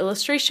within our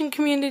illustration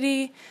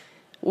community,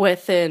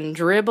 within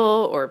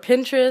Dribbble or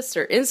Pinterest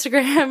or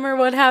Instagram or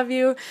what have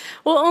you,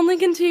 we'll only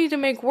continue to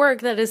make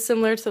work that is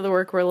similar to the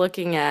work we're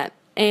looking at.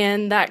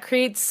 And that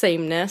creates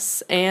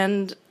sameness,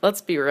 and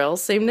let's be real,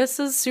 sameness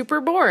is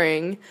super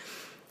boring.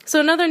 So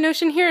another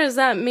notion here is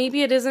that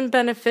maybe it isn't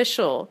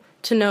beneficial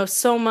to know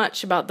so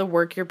much about the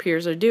work your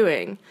peers are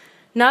doing.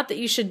 Not that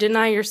you should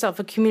deny yourself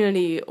a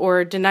community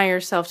or deny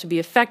yourself to be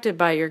affected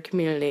by your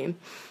community.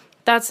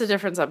 That's a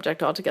different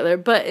subject altogether.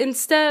 But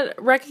instead,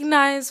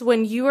 recognize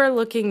when you are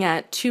looking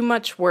at too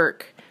much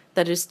work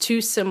that is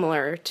too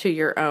similar to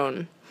your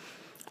own.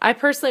 I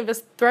personally have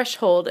a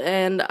threshold,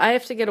 and I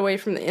have to get away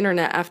from the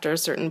internet after a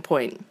certain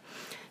point.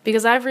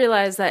 Because I've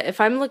realized that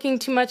if I'm looking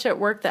too much at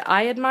work that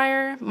I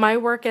admire, my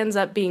work ends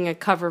up being a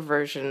cover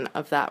version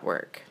of that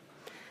work.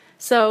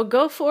 So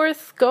go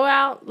forth, go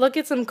out, look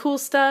at some cool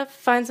stuff,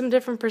 find some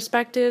different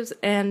perspectives,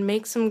 and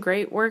make some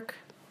great work.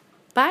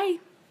 Bye.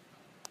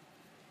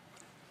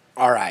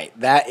 All right,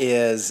 that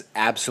is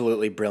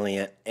absolutely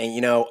brilliant.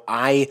 And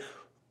I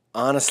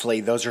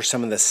honestly, those are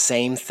some of the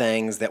same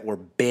things that were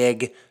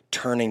big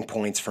turning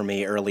points for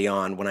me early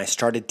on when I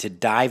started to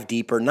dive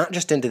deeper, not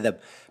just into the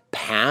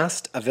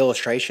past of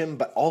illustration,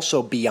 but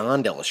also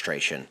beyond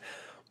illustration.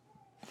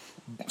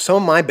 Some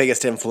of my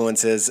biggest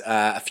influences,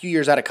 a few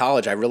years out of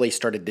college, I really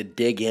started to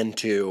dig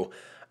into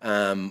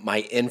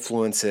my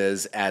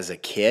influences as a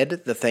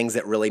kid, the things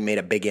that really made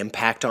a big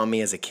impact on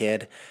me as a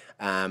kid,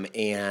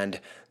 and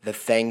the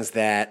things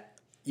that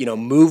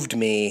moved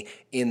me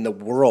in the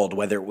world,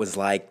 whether it was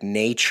like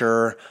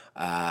nature,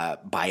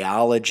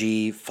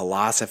 biology,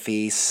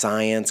 philosophy,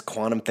 science,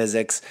 quantum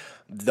physics,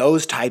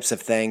 those types of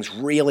things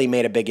really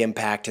made a big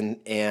impact,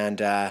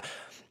 and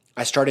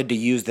I started to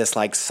use this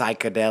like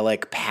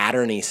psychedelic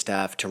patterny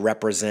stuff to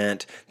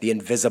represent the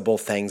invisible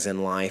things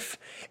in life,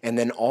 and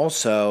then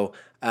also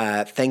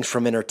things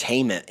from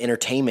entertainment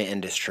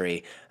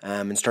industry,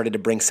 and started to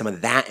bring some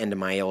of that into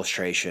my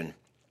illustration.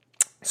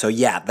 So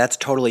yeah, that's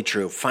totally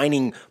true.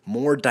 Finding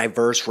more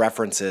diverse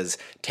references,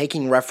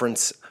 taking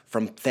reference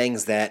from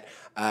things that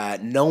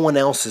no one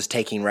else is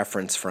taking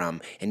reference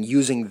from, and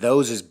using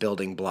those as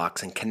building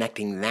blocks and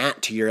connecting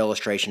that to your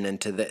illustration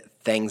and to the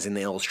things in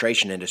the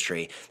illustration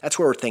industry. That's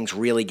where things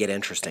really get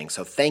interesting.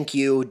 So thank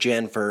you,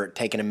 Jen, for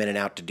taking a minute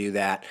out to do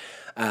that.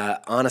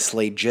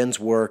 Honestly, Jen's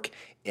work,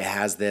 it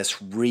has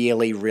this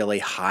really, really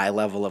high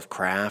level of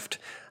craft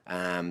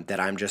that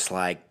I'm just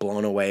like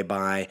blown away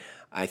by.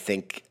 I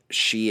think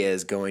she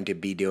is going to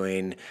be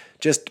doing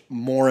just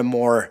more and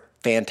more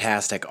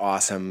fantastic,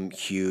 awesome,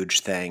 huge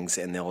things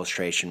in the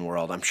illustration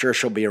world. I'm sure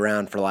she'll be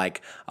around for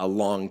like a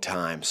long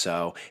time.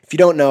 So if you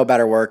don't know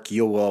about her work,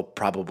 you will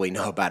probably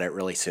know about it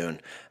really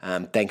soon.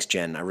 Thanks,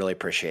 Jen. I really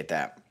appreciate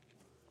that.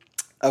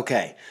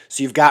 Okay,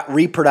 so you've got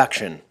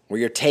reproduction, where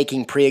you're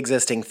taking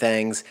pre-existing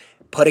things,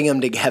 putting them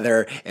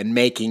together, and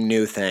making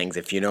new things,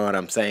 if you know what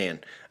I'm saying.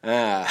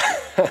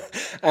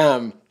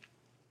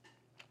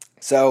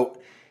 So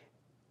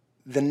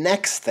the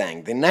next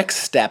thing, the next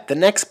step, the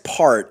next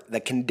part, the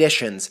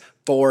conditions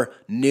for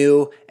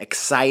new,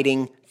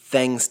 exciting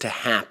things to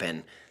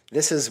happen,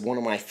 this is one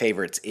of my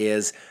favorites,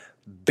 is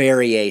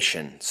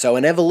variation. So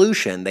in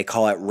evolution, they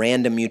call it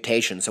random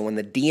mutation. So when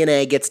the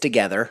DNA gets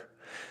together,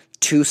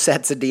 two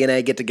sets of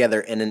DNA get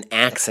together and an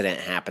accident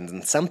happens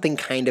and something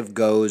kind of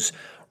goes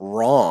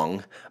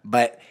wrong,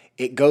 but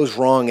it goes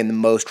wrong in the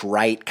most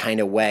right kind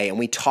of way. And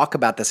we talk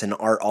about this in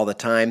art all the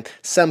time.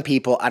 Some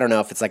people, I don't know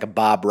if it's like a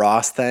Bob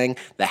Ross thing,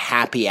 the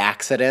happy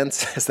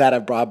accidents. Is that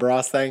a Bob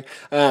Ross thing?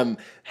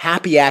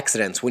 Happy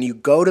accidents, when you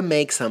go to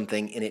make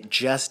something and it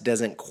just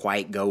doesn't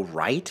quite go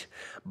right,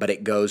 but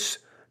it goes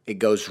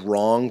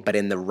wrong, but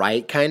in the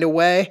right kind of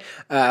way.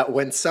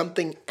 When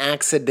something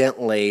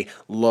accidentally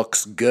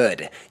looks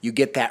good, you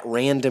get that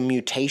random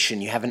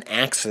mutation. You have an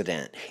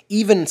accident.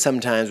 Even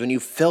sometimes when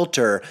you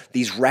filter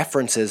these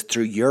references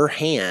through your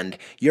hand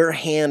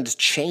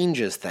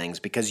changes things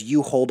because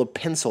you hold a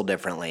pencil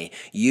differently.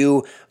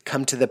 You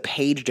come to the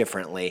page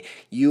differently.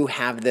 You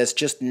have this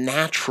just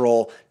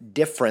natural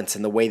difference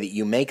in the way that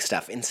you make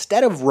stuff.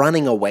 Instead of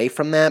running away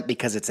from that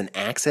because it's an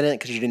accident,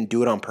 because you didn't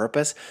do it on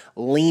purpose,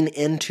 lean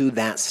into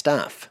that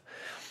stuff.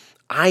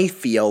 I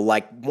feel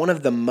like one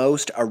of the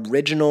most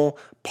original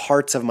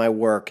parts of my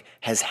work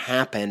has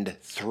happened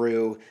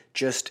through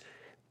just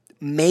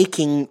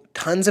making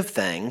tons of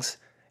things.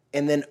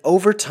 And then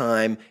over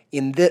time,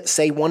 in this,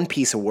 say one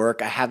piece of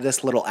work, I have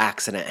this little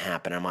accident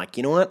happen. I'm like,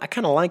 you know what? I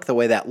kind of like the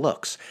way that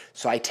looks.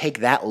 So I take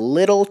that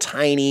little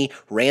tiny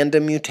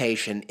random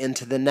mutation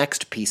into the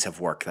next piece of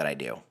work that I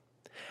do.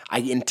 I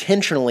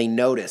intentionally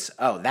notice,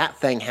 oh, that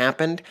thing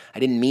happened. I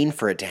didn't mean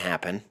for it to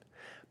happen,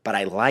 but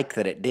I like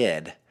that it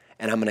did,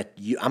 and I'm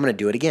gonna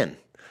do it again.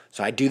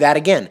 So I do that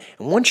again.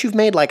 And once you've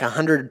made like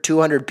 100,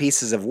 200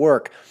 pieces of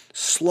work,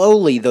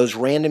 slowly those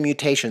random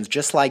mutations,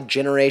 just like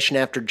generation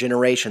after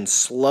generation,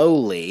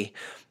 slowly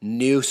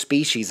new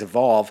species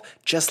evolve.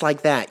 Just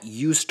like that,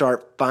 you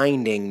start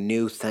finding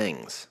new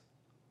things,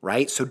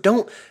 right? So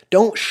don't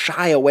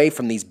shy away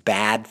from these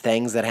bad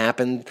things that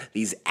happen,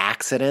 these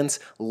accidents.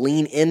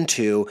 Lean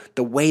into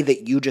the way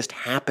that you just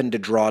happen to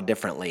draw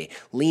differently.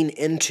 Lean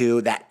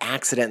into that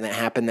accident that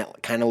happened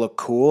that kind of looked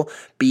cool.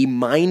 Be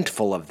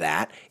mindful of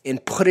that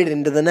and put it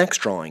into the next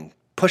drawing.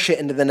 Push it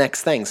into the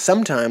next thing.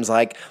 Sometimes,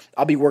 like,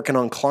 I'll be working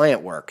on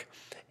client work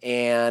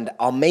and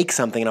I'll make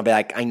something and I'll be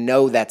like, I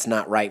know that's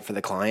not right for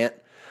the client.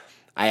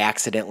 I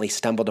accidentally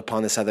stumbled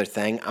upon this other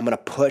thing. I'm going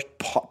to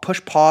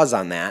push pause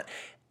on that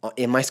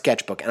in my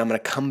sketchbook, and I'm going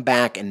to come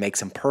back and make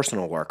some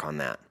personal work on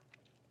that.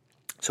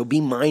 So be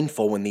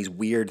mindful when these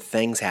weird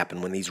things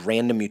happen, when these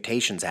random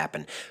mutations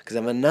happen, because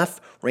if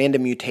enough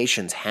random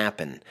mutations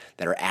happen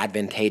that are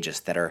advantageous,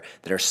 that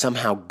are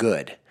somehow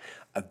good,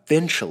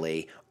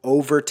 eventually,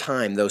 over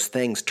time, those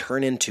things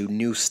turn into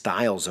new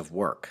styles of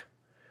work.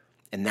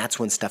 And that's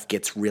when stuff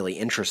gets really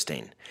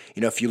interesting.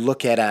 You know, if you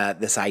look at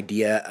this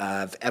idea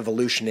of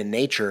evolution in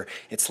nature,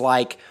 it's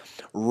like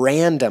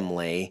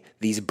randomly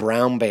these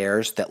brown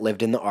bears that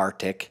lived in the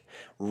Arctic,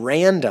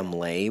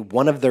 randomly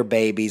one of their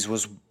babies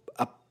was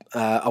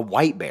a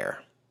white bear.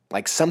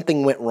 Like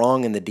something went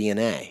wrong in the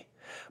DNA.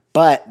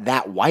 But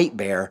that white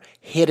bear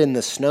hid in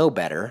the snow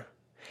better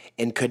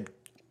and could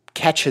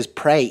catch his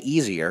prey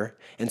easier.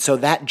 And so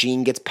that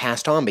gene gets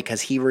passed on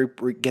because he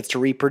gets to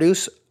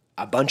reproduce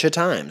a bunch of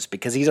times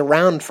because he's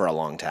around for a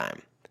long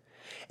time.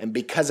 And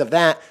because of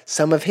that,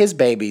 some of his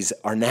babies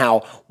are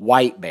now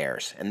white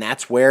bears. And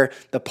that's where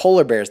the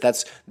polar bears,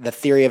 that's the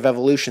theory of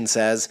evolution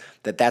says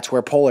that that's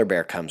where polar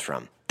bear comes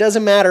from.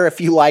 Doesn't matter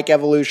if you like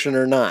evolution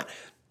or not.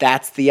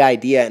 That's the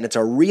idea, and it's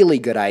a really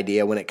good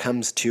idea when it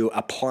comes to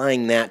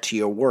applying that to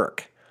your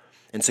work.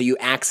 And so you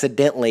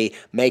accidentally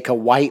make a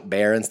white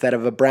bear instead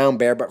of a brown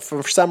bear, but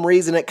for some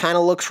reason it kind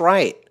of looks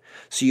right.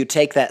 So you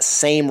take that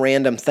same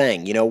random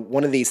thing. You know,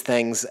 one of these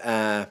things,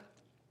 when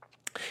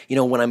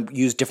I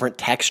use different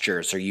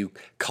textures or you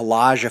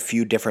collage a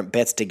few different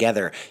bits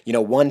together. You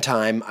know, one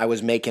time I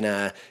was making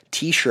a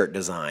t-shirt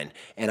design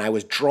and I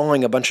was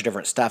drawing a bunch of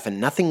different stuff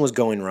and nothing was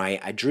going right.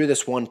 I drew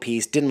this one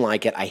piece, didn't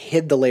like it. I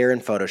hid the layer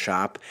in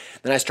Photoshop.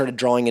 Then I started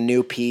drawing a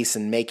new piece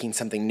and making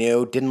something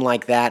new. Didn't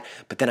like that.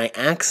 But then I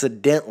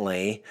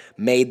accidentally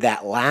made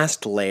that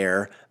last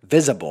layer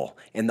visible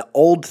and the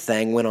old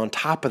thing went on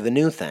top of the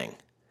new thing.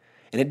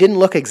 And it didn't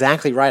look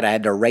exactly right. I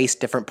had to erase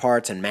different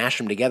parts and mash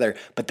them together.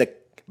 But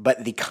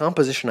the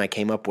composition I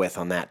came up with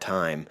on that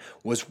time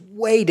was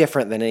way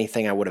different than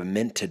anything I would have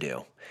meant to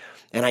do.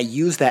 And I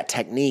use that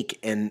technique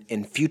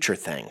in future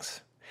things.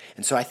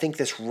 And so I think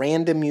this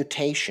random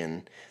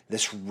mutation,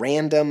 this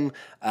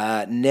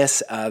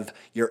randomness of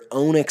your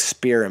own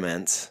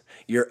experiments,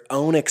 your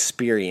own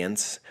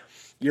experience,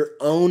 your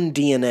own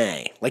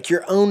DNA. Like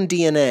your own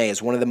DNA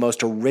is one of the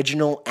most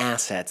original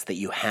assets that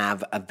you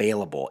have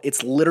available.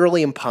 It's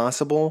literally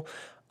impossible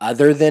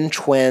other than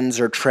twins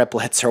or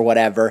triplets or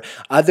whatever,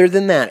 other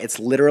than that, it's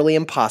literally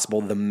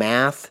impossible. The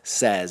math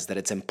says that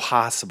it's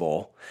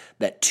impossible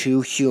that two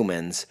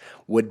humans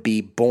would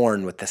be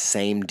born with the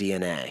same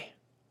DNA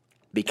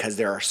because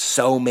there are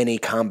so many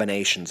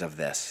combinations of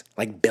this,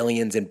 like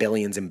billions and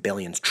billions and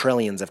billions,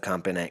 trillions of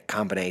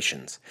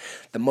combinations.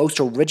 The most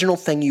original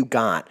thing you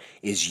got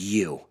is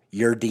your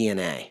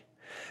DNA.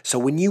 So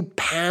when you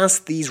pass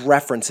these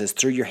references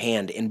through your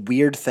hand and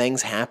weird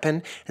things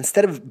happen,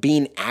 instead of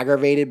being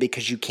aggravated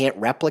because you can't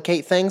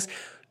replicate things,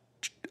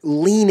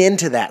 lean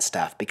into that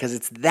stuff because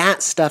it's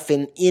that stuff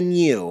in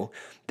you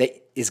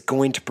that is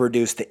going to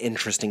produce the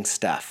interesting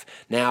stuff.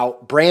 Now,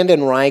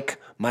 Brandon Reich,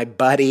 my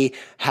buddy,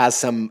 has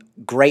some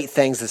great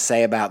things to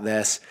say about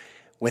this.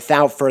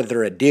 Without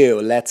further ado,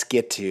 let's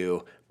get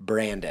to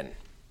Brandon.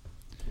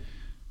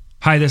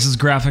 Hi, this is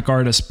graphic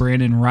artist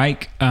Brandon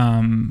Reich.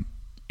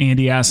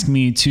 Andy asked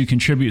me to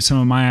contribute some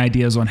of my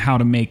ideas on how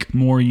to make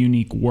more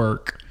unique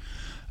work.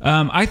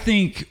 I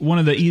think one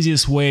of the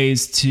easiest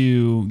ways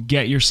to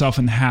get yourself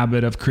in the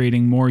habit of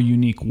creating more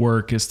unique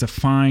work is to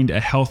find a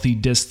healthy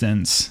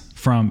distance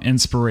from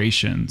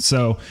inspiration.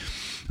 So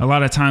a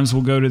lot of times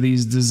we'll go to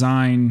these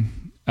design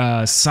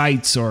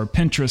sites or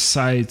Pinterest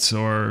sites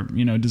or,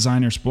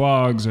 designers'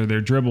 blogs or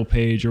their Dribbble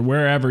page or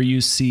wherever you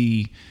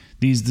see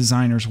these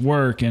designers'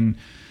 work. And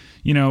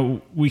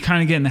we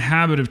kind of get in the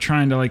habit of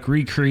trying to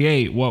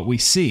recreate what we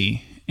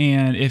see.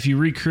 And if you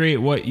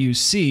recreate what you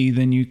see,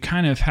 then you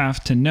kind of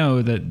have to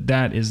know that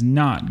that is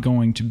not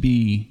going to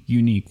be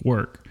unique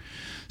work.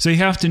 So you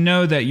have to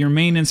know that your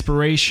main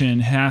inspiration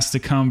has to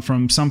come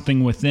from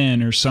something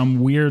within or some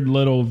weird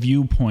little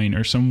viewpoint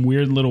or some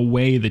weird little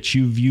way that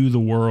you view the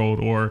world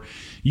or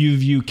you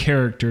view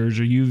characters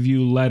or you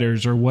view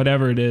letters or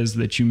whatever it is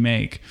that you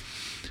make.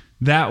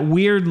 That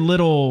weird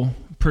little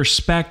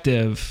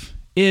perspective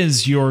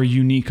is your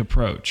unique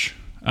approach.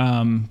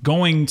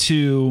 Going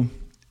to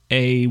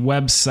a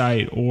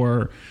website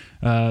or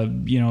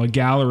a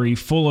gallery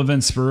full of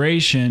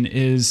inspiration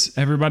is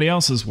everybody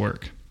else's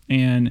work,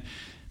 and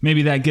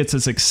maybe that gets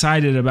us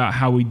excited about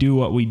how we do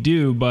what we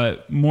do.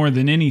 But more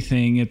than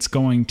anything, it's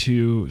going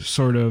to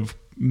sort of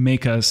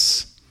make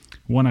us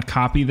want to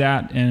copy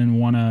that and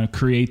want to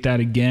create that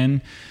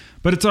again.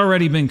 But it's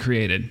already been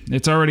created.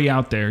 It's already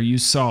out there. You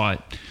saw it.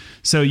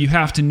 So you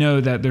have to know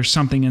that there's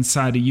something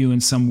inside of you in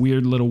some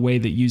weird little way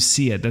that you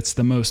see it. That's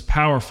the most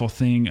powerful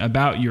thing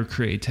about your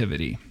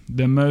creativity.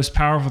 The most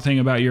powerful thing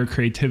about your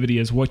creativity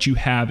is what you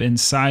have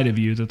inside of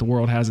you that the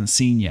world hasn't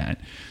seen yet.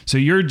 So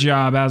your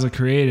job as a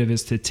creative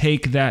is to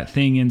take that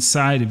thing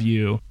inside of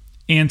you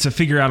and to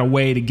figure out a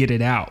way to get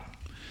it out.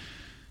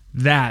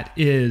 That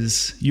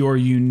is your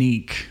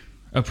unique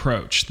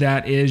approach.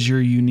 That is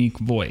your unique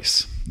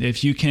voice.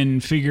 If you can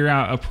figure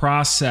out a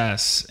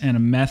process and a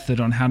method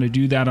on how to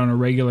do that on a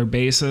regular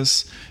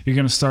basis, you're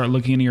going to start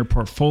looking into your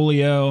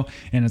portfolio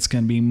and it's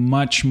going to be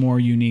much more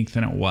unique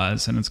than it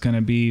was. And it's going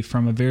to be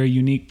from a very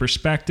unique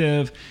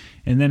perspective.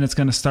 And then it's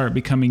going to start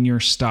becoming your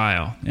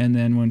style. And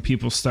then when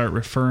people start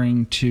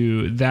referring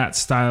to that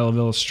style of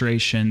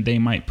illustration, they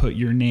might put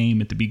your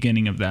name at the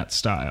beginning of that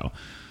style.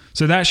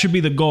 So that should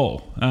be the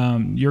goal.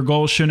 Your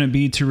goal shouldn't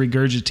be to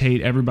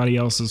regurgitate everybody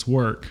else's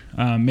work.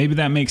 Maybe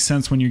that makes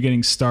sense when you're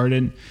getting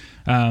started.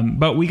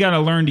 But we got to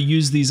learn to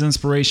use these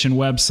inspiration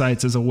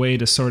websites as a way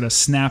to sort of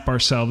snap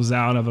ourselves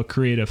out of a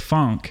creative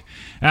funk,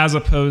 as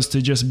opposed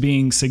to just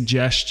being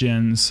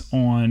suggestions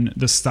on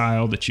the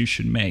style that you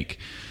should make.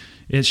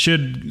 It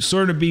should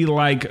sort of be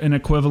like an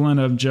equivalent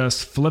of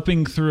just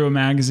flipping through a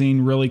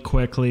magazine really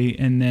quickly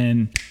and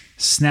then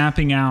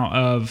snapping out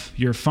of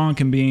your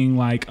funk and being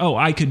like, oh,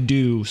 I could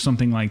do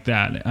something like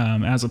that,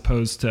 as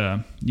opposed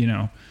to,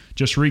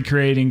 just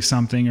recreating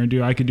something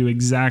I could do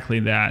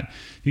exactly that.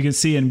 You can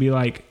see it and be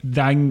like,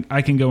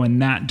 I can go in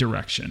that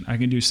direction. I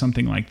can do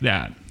something like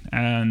that.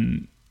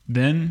 And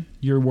then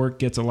your work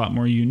gets a lot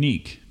more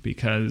unique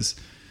because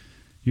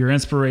your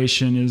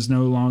inspiration is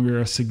no longer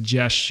a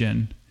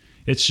suggestion.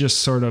 It's just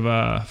sort of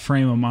a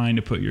frame of mind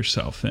to put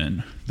yourself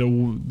in.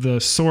 The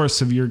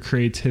source of your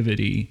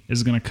creativity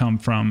is going to come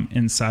from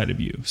inside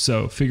of you.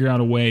 So figure out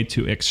a way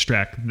to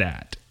extract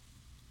that.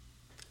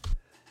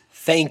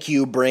 Thank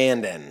you,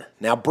 Brandon.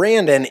 Now,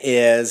 Brandon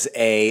is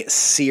a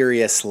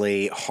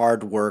seriously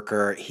hard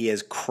worker. He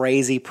is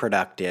crazy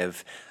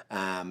productive.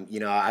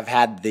 I've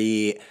had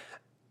the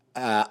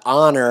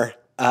honor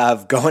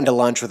of going to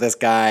lunch with this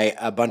guy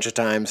a bunch of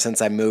times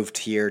since I moved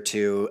here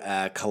to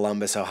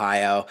Columbus,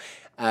 Ohio.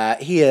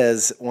 He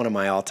is one of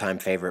my all-time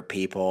favorite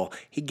people.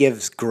 He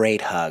gives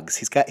great hugs.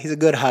 He's a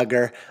good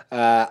hugger.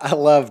 I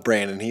love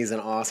Brandon. He's an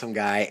awesome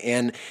guy,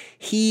 and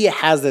he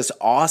has this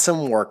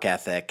awesome work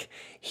ethic.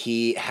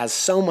 He has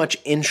so much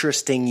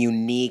interesting,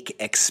 unique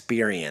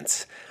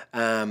experience.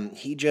 I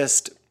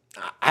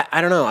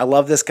don't know. I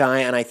love this guy,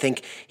 and I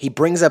think he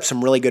brings up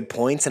some really good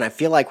points, and I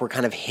feel like we're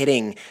kind of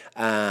hitting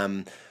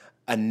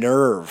a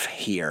nerve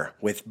here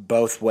with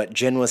both what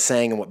Jen was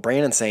saying and what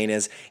Brandon's saying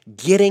is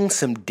getting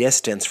some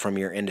distance from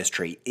your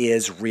industry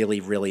is really,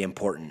 really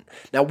important.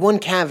 Now, one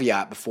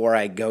caveat before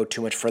I go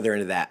too much further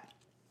into that.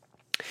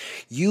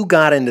 You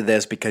got into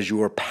this because you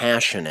were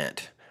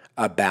passionate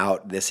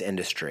about this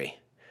industry,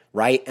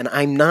 right? And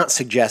I'm not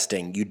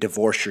suggesting you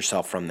divorce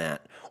yourself from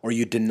that or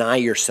you deny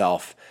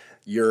yourself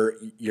your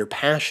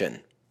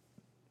passion.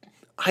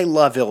 I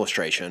love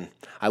illustration.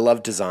 I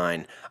love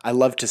design. I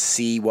love to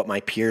see what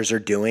my peers are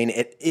doing.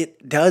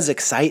 It does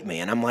excite me,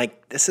 and I'm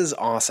like, this is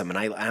awesome, and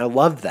I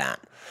love that.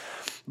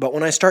 But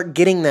when I start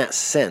getting that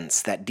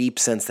sense, that deep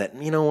sense that,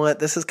 you know what,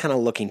 this is kind of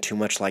looking too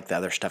much like the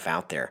other stuff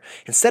out there.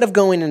 Instead of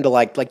going into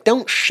like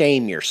don't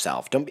shame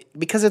yourself.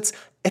 Because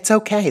it's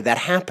okay. That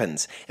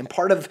happens. And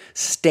part of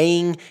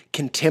staying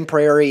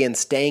contemporary and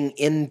staying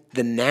in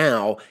the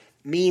now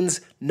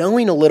means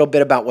knowing a little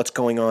bit about what's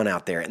going on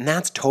out there. And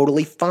that's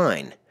totally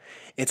fine.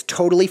 It's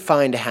totally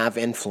fine to have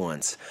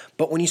influence.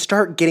 But when you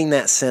start getting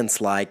that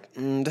sense like,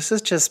 this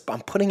is just,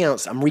 I'm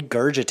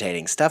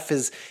regurgitating. Stuff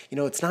is,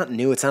 it's not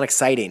new, it's not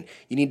exciting.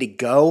 You need to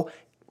go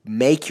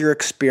make your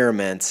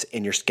experiments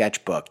in your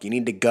sketchbook. You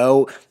need to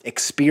go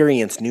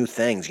experience new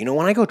things.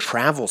 When I go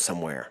travel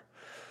somewhere,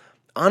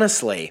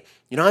 honestly,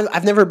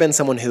 I've never been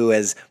someone who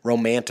has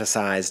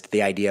romanticized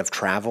the idea of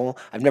travel.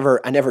 I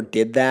never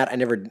did that. I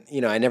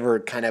never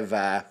kind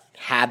of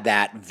had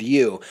that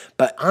view.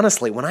 But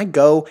honestly, when I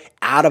go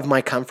out of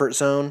my comfort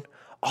zone,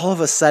 all of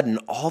a sudden,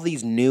 all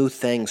these new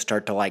things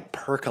start to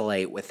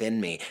percolate within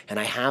me. And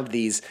I have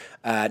these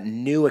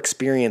new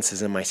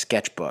experiences in my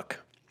sketchbook.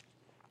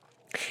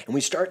 And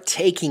we start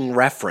taking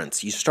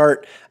reference. You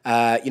start,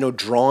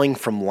 drawing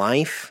from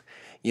life,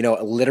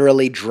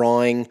 literally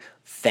drawing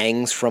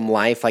things from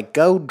life.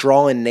 Go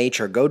draw in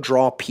nature, go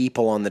draw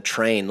people on the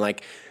train.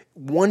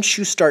 Once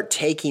you start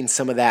taking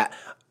some of that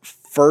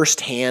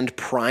first-hand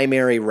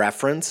primary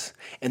reference,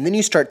 and then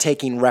you start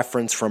taking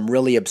reference from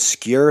really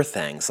obscure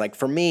things.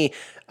 For me,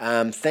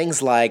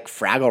 things like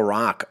Fraggle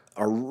Rock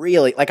are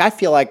really, I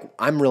feel like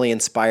I'm really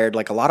inspired.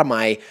 A lot of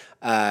my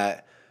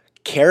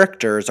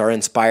characters are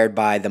inspired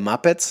by the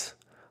Muppets,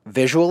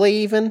 visually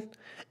even,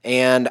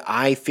 and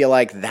I feel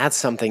like that's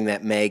something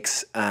that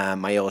makes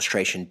my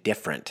illustration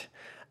different.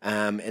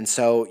 And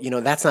so,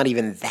 that's not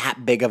even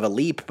that big of a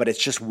leap, but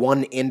it's just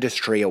one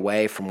industry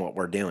away from what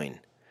we're doing.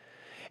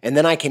 And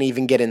then I can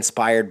even get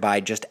inspired by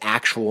just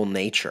actual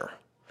nature.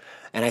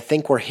 And I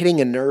think we're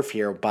hitting a nerve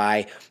here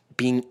by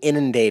being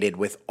inundated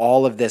with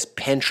all of this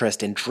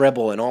Pinterest and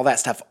Dribbble and all that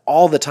stuff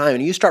all the time.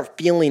 And you start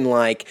feeling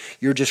like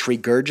you're just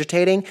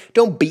regurgitating.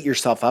 Don't beat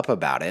yourself up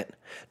about it.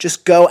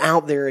 Just go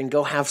out there and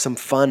go have some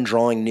fun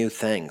drawing new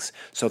things.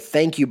 So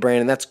thank you,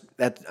 Brandon.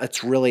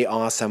 That's really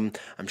awesome.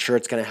 I'm sure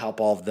it's going to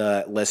help all of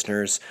the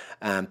listeners.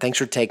 Thanks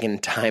for taking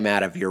time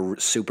out of your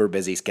super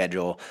busy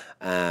schedule.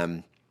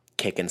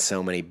 Kicking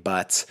so many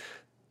butts.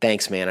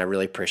 Thanks, man. I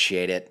really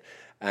appreciate it.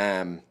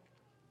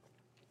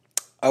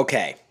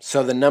 Okay,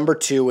 so the number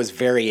 2 was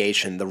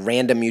variation, the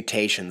random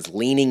mutations,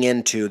 leaning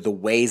into the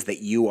ways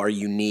that you are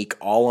unique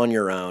all on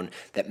your own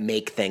that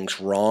make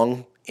things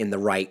wrong in the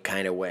right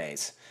kind of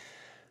ways.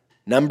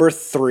 Number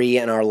 3,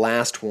 and our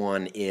last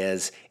one,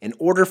 is in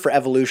order for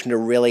evolution to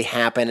really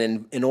happen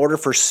and in order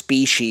for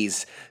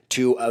species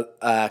to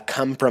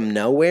come from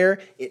nowhere,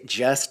 it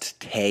just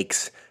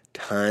takes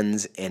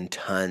tons and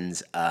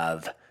tons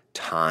of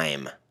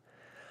time.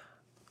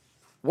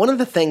 One of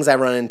the things I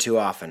run into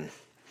often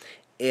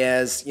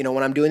is,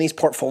 when I'm doing these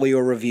portfolio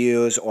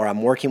reviews or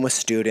I'm working with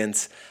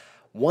students,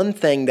 one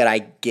thing that I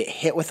get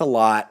hit with a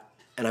lot,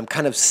 and I'm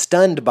kind of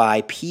stunned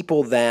by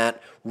people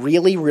that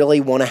really,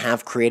 really want to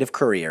have creative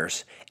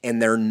careers,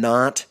 and they're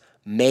not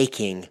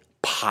making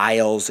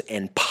piles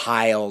and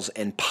piles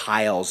and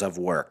piles of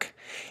work.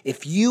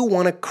 If you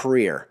want a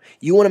career,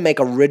 you want to make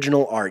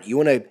original art, you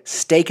want to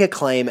stake a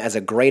claim as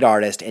a great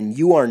artist, and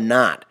you are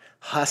not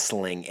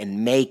hustling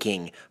and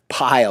making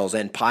piles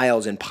and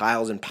piles and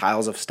piles and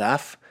piles of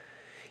stuff,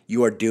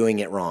 you are doing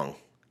it wrong.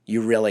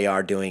 You really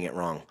are doing it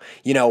wrong.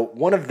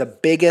 One of the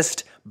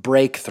biggest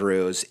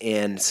breakthroughs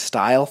in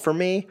style for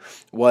me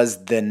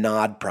was the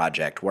Nod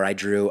Project, where I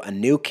drew a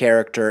new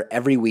character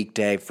every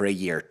weekday for a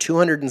year,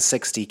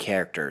 260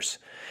 characters.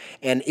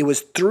 And it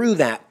was through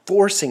that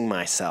forcing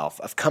myself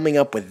of coming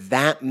up with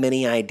that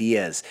many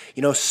ideas.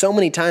 So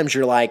many times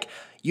you're like,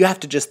 you have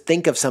to just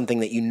think of something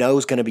that you know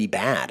is going to be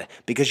bad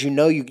because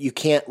you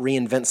can't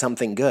reinvent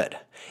something good.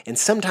 And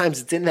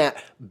sometimes it's in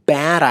that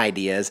bad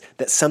ideas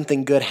that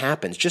something good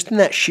happens, just in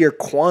that sheer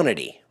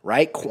quantity,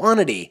 right?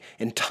 Quantity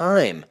and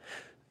time.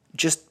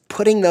 Just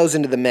putting those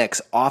into the mix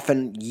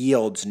often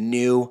yields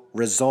new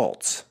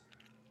results.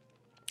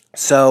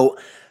 So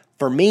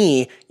for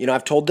me,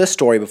 I've told this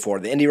story before,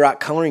 the Indie Rock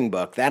coloring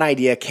book. That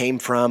idea came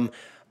from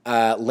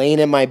laying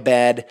in my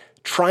bed,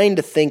 trying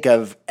to think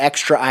of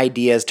extra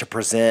ideas to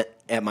present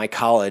at my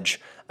college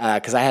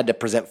because I had to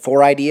present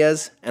 4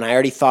 ideas, and I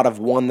already thought of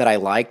one that I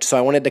liked, so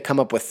I wanted to come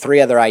up with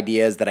 3 other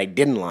ideas that I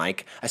didn't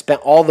like. I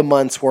spent all the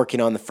months working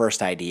on the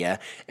first idea,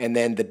 and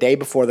then the day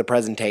before the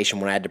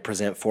presentation when I had to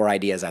present 4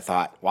 ideas, I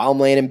thought, while I'm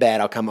laying in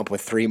bed, I'll come up with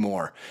 3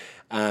 more.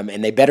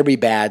 And they better be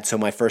bad, so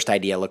my first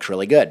idea looks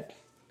really good.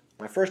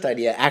 My first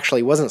idea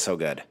actually wasn't so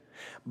good.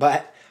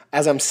 But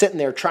as I'm sitting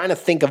there trying to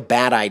think of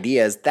bad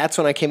ideas, that's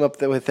when I came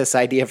up with this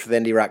idea for the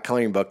Indie Rock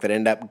coloring book that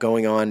ended up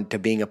going on to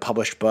being a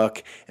published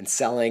book and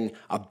selling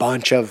a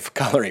bunch of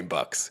coloring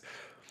books.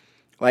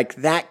 Like,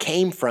 that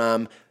came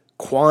from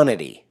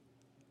quantity.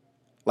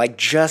 Like,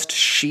 just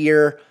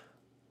sheer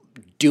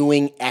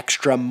doing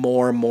extra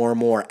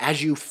more.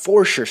 As you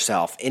force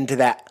yourself into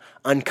that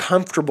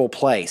uncomfortable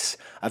place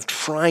of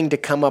trying to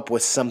come up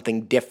with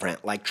something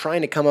different, like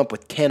trying to come up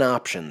with 10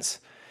 options,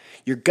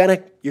 you're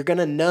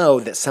gonna know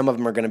that some of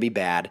them are gonna be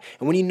bad.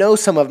 And when you know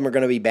some of them are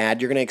gonna be bad,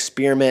 you're gonna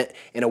experiment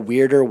in a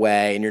weirder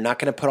way, and you're not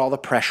gonna put all the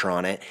pressure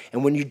on it.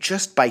 And when you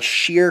just, by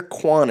sheer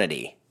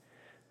quantity,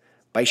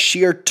 by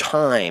sheer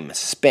time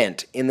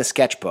spent in the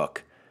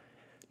sketchbook,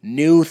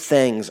 new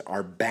things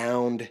are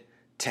bound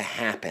to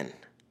happen.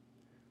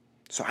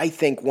 So I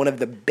think one of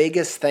the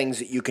biggest things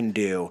that you can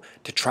do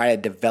to try to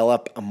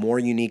develop a more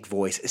unique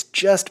voice is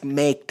just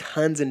make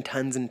tons and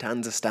tons and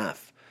tons of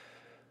stuff.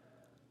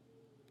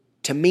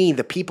 To me,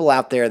 the people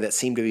out there that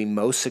seem to be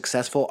most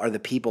successful are the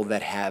people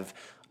that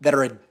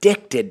are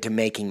addicted to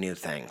making new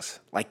things,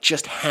 like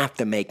just have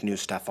to make new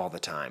stuff all the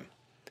time.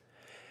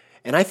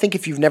 And I think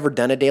if you've never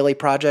done a daily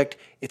project,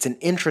 it's an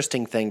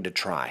interesting thing to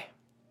try.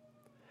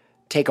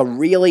 Take a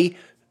really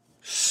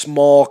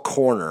small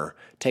corner,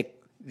 take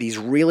these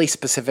really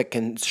specific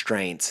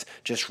constraints,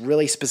 just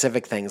really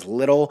specific things, a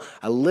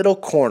little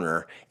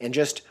corner, and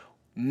just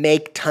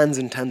make tons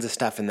and tons of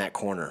stuff in that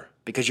corner,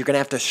 because you're going to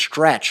have to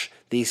stretch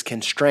these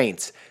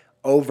constraints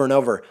over and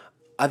over.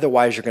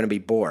 Otherwise, you're going to be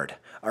bored,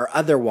 or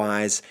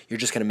otherwise, you're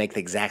just going to make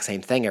the exact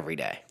same thing every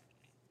day.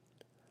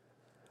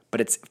 But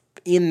it's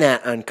in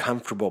that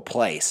uncomfortable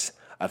place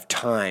of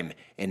time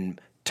in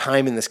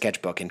the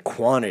sketchbook and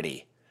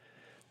quantity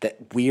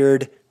that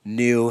weird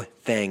new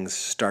things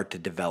start to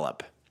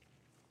develop.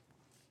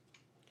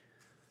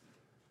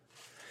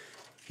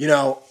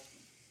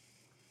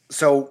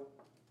 So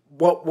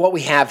what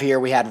we have here,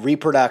 we had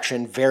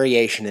reproduction,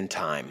 variation, and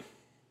time.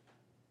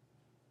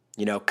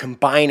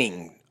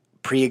 Combining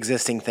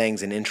pre-existing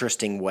things in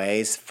interesting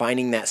ways,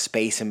 finding that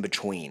space in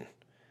between.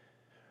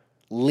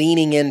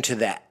 Leaning into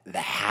the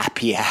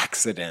happy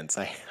accidents.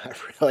 I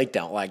really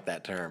don't like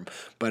that term,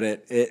 but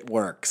it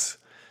works.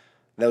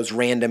 Those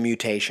random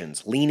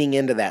mutations. Leaning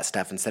into that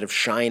stuff instead of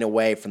shying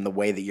away from the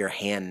way that your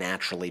hand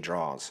naturally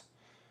draws.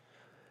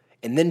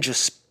 And then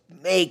just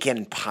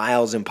making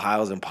piles and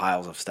piles and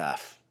piles of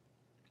stuff.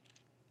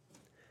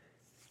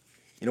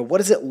 What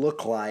does it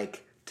look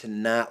like to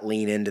not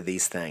lean into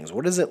these things?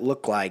 What does it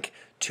look like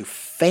to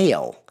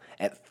fail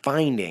at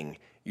finding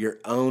your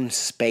own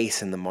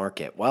space in the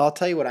market? Well, I'll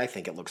tell you what I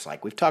think it looks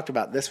like. We've talked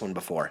about this one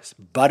before. It's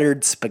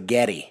buttered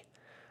spaghetti,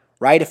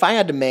 right? If I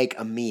had to make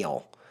a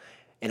meal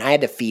and I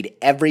had to feed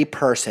every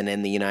person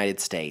in the United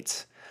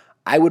States,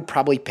 I would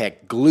probably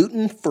pick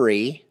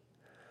gluten-free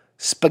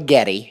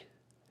spaghetti,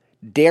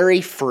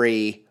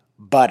 dairy-free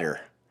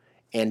butter,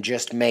 and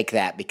just make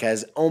that,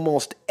 because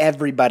almost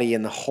everybody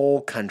in the whole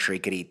country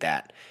could eat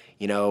that.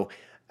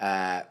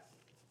 But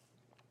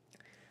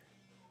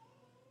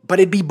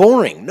it'd be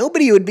boring.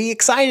 Nobody would be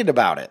excited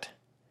about it.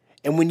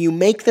 And when you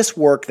make this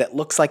work that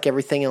looks like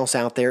everything else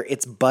out there,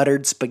 it's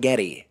buttered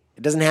spaghetti.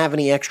 It doesn't have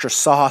any extra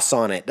sauce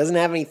on it. It doesn't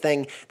have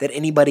anything that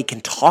anybody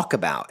can talk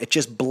about. It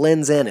just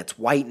blends in. It's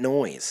white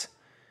noise.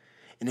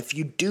 And if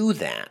you do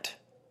that,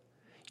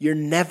 you're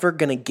never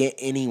going to get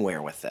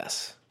anywhere with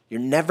this. You're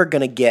never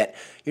going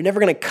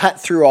to cut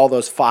through all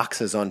those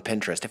foxes on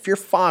Pinterest. If your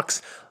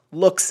fox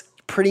looks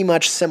pretty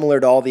much similar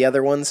to all the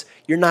other ones,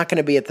 you're not going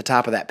to be at the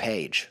top of that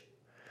page.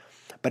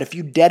 But if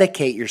you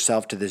dedicate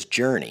yourself to this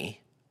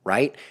journey,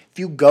 right? If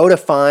you go to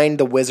find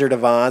the Wizard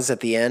of Oz at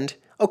the end,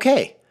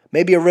 okay,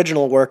 maybe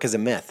original work is a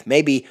myth.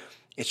 Maybe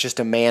it's just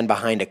a man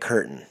behind a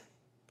curtain,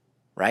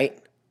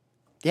 right?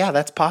 Yeah,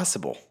 that's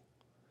possible.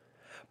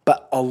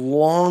 But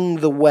along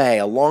the way,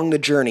 along the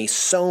journey,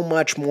 so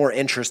much more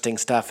interesting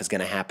stuff is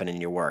going to happen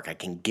in your work. I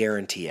can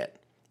guarantee it.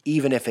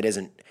 Even if it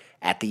isn't,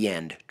 at the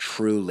end,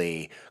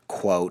 truly,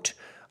 quote,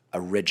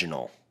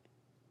 original.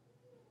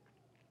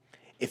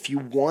 If you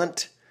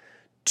want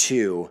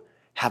to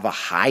have a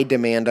high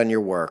demand on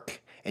your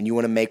work and you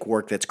want to make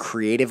work that's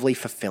creatively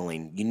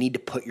fulfilling, you need to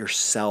put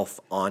yourself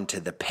onto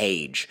the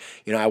page.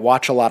 I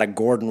watch a lot of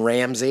Gordon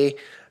Ramsay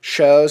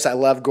shows. I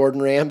love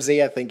Gordon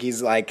Ramsay. I think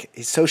he's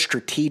so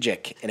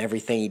strategic in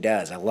everything he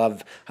does. I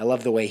love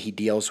the way he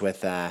deals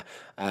with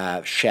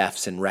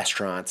chefs and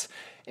restaurants.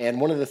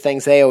 And one of the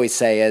things they always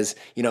say is,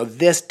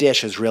 this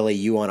dish is really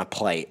you on a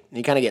plate.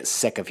 You kind of get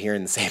sick of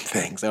hearing the same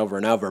things over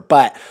and over.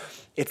 But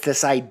it's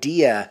this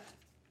idea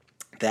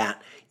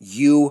that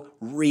you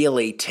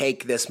really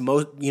take this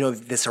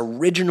this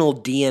original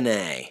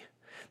DNA,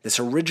 this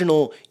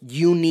original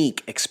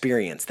unique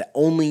experience that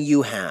only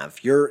you have,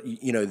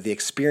 the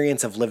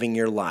experience of living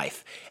your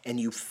life, and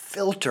you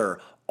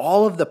filter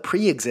all of the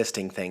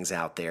pre-existing things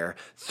out there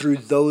through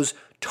those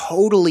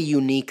totally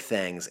unique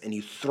things, and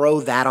you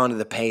throw that onto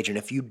the page. And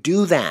if you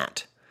do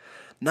that,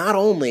 not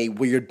only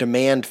will your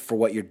demand for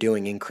what you're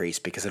doing increase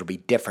because it'll be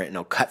different and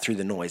it'll cut through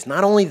the noise.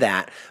 Not only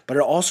that, but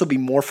it'll also be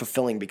more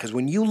fulfilling, because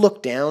when you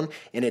look down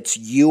and it's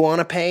you on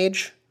a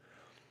page,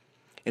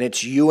 and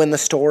it's you in the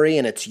story,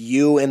 and it's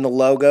you in the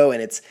logo,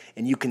 and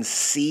you can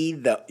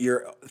see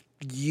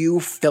you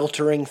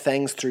filtering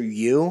things through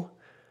you,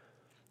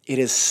 it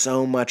is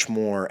so much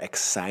more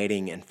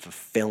exciting and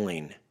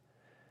fulfilling.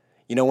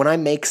 You know, when I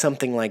make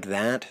something like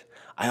that,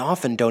 I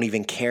often don't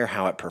even care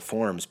how it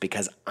performs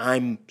because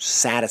I'm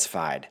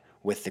satisfied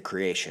with the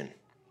creation.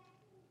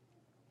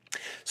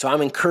 So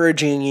I'm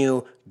encouraging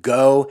you,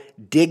 go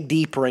dig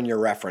deeper in your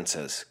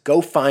references.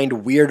 Go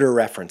find weirder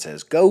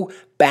references. Go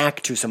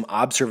back to some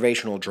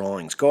observational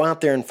drawings. Go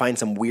out there and find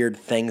some weird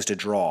things to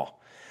draw.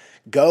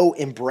 Go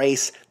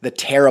embrace the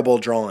terrible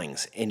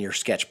drawings in your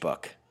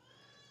sketchbook.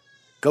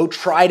 Go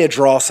try to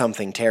draw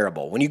something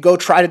terrible. When you go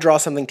try to draw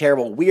something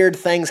terrible, weird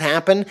things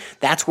happen.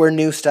 That's where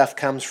new stuff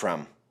comes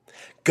from.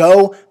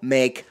 Go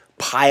make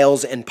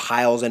piles and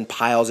piles and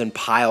piles and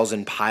piles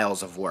and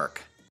piles of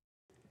work.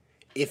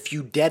 If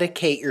you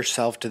dedicate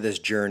yourself to this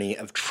journey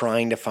of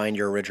trying to find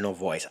your original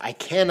voice, I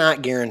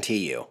cannot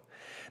guarantee you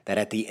that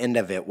at the end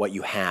of it, what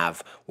you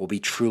have will be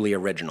truly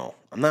original.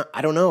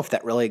 I don't know if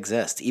that really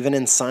exists. Even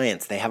in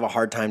science, they have a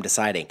hard time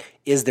deciding,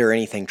 is there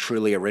anything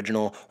truly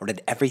original, or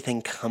did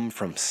everything come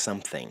from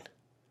something?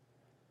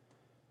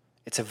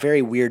 It's a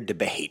very weird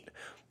debate,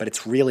 but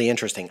it's really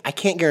interesting. I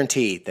can't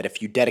guarantee that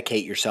if you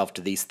dedicate yourself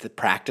to these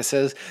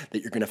practices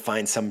that you're going to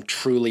find some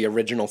truly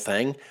original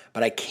thing,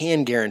 but I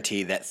can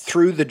guarantee that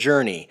through the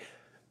journey,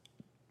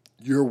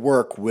 your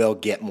work will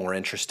get more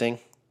interesting.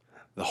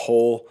 The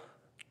whole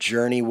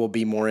journey will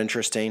be more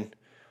interesting.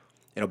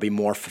 It'll be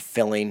more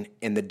fulfilling,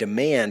 and the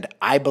demand,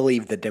 I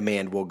believe the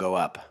demand will go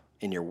up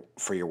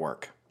for your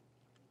work.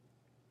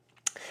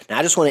 Now,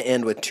 I just want to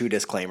end with 2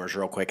 disclaimers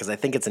real quick, because I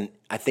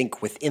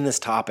think within this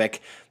topic,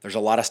 there's a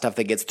lot of stuff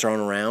that gets thrown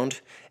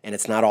around, and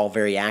it's not all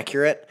very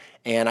accurate.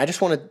 And I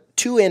just wanted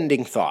 2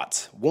 ending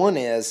thoughts. One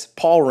is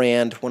Paul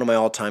Rand, one of my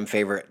all-time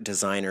favorite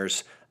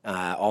designers,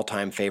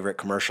 all-time favorite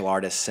commercial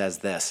artist, says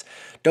this: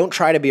 "Don't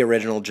try to be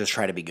original, just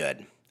try to be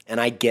good." And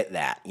I get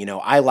that. You know,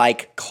 I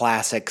like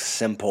classic,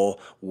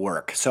 simple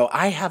work. So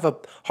I have a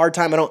hard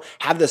time. I don't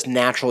have this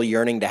natural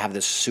yearning to have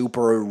this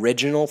super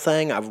original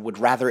thing. I would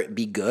rather it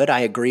be good.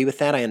 I agree with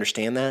that. I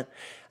understand that.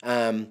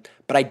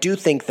 But I do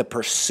think the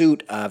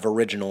pursuit of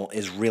original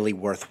is really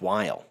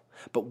worthwhile.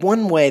 But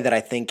one way that I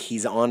think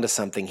he's onto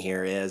something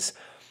here is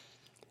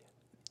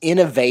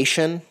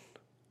innovation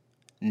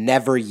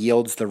never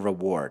yields the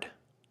reward.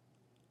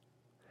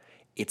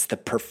 It's the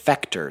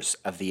perfecters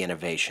of the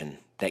innovation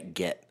that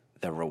get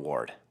the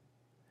reward.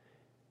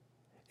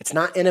 It's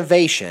not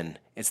innovation,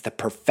 it's the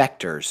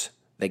perfecters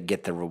that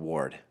get the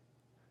reward.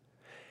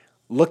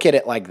 Look at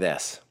it like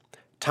this.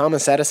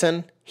 Thomas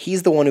Edison,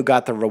 he's the one who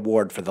got the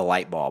reward for the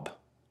light bulb.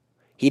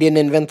 He didn't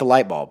invent the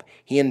light bulb.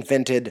 He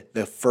invented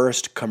the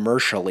first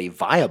commercially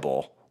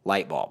viable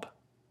light bulb.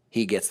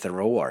 He gets the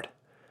reward.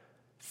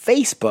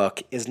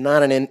 Facebook is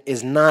not an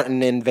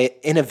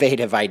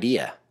innovative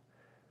idea.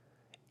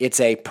 It's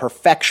a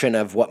perfection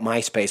of what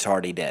MySpace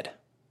already did.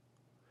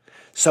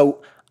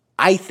 So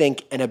I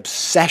think an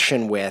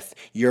obsession with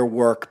your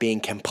work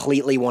being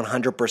completely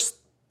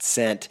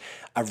 100%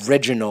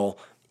 original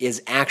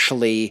is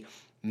actually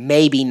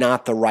maybe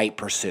not the right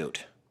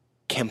pursuit.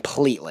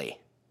 Completely.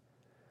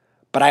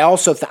 But I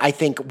also I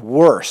think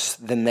worse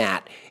than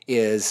that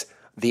is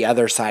the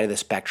other side of the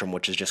spectrum,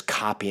 which is just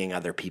copying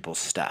other people's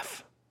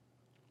stuff.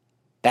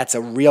 That's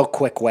a real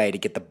quick way to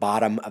get the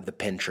bottom of the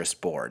Pinterest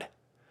board,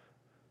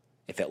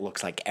 if it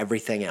looks like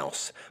everything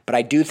else. But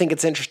I do think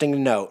it's interesting to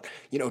note,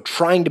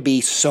 trying to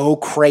be so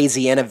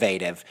crazy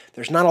innovative,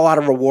 there's not a lot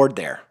of reward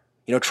there.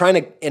 Trying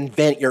to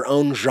invent your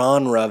own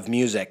genre of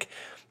music,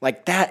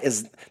 like that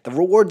is, the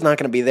reward's not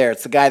going to be there.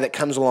 It's the guy that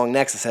comes along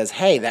next and says,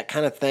 hey, that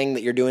kind of thing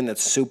that you're doing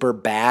that's super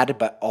bad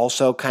but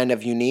also kind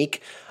of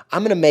unique,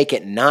 I'm going to make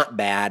it not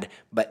bad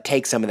but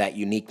take some of that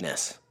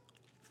uniqueness.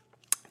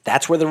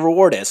 That's where the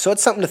reward is. So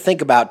it's something to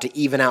think about to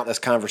even out this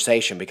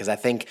conversation, because I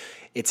think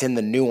it's in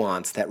the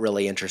nuance that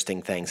really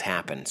interesting things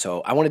happen.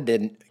 So I wanted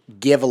to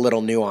give a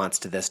little nuance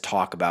to this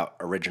talk about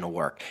original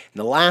work. And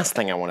the last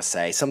thing I want to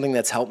say, something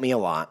that's helped me a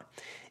lot,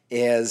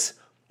 is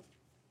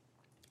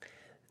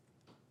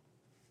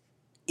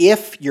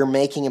if you're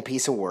making a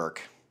piece of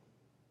work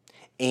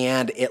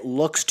and it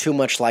looks too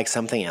much like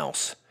something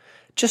else,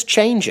 just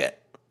change it.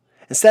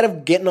 Instead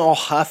of getting all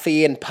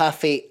huffy and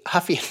puffy, I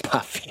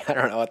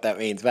don't know what that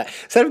means, but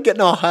instead of getting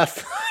all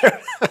huffy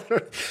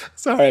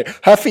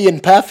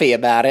and puffy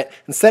about it,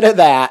 instead of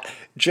that,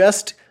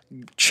 just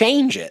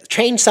change it.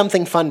 Change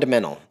something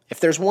fundamental. If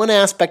there's one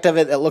aspect of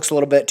it that looks a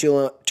little bit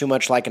too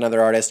much like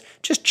another artist,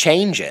 just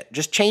change it.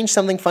 Just change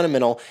something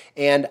fundamental,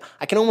 and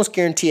I can almost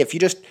guarantee if you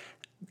just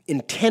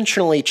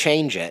intentionally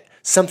change it,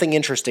 something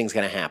interesting is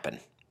going to happen.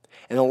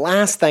 And the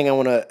last thing I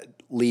want to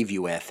leave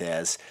you with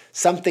is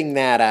something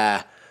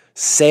that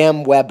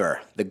Sam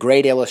Weber, the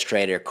great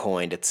illustrator,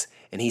 coined.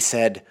 And he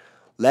said,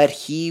 "Let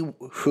he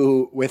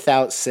who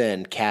without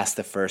sin cast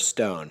the first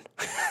stone."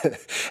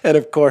 And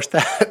of course,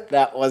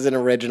 that wasn't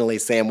originally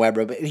Sam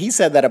Weber, but he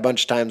said that a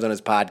bunch of times on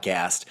his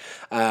podcast.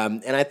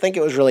 And I think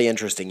it was really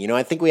interesting.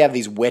 I think we have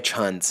these witch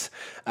hunts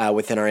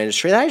within our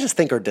industry that I just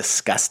think are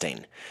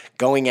disgusting.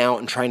 Going out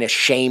and trying to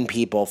shame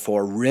people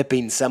for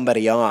ripping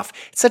somebody off.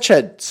 It's such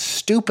a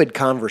stupid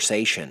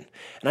conversation.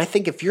 And I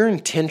think if your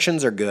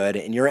intentions are good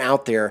and you're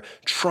out there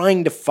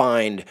trying to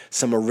find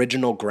some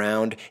original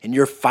ground and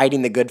you're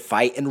fighting the good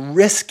fight and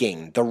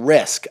risking the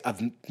risk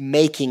of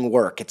making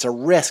work, it's a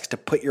risk to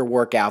put your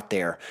work out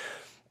there.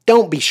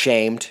 Don't be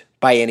shamed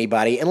by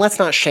anybody, and let's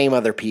not shame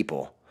other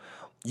people.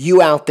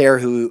 You out there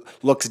who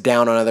looks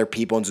down on other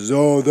people and says,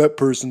 oh, that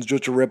person's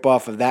just a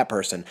ripoff of that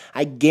person.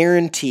 I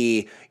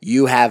guarantee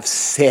you have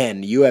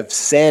sinned. You have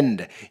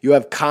sinned. You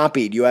have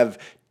copied. You have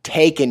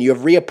taken. You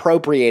have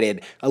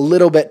reappropriated a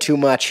little bit too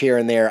much here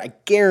and there. I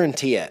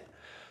guarantee it.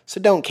 So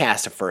don't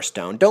cast a first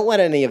stone. Don't let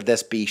any of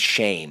this be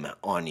shame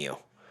on you.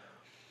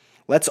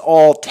 Let's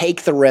all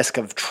take the risk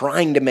of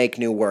trying to make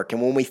new work.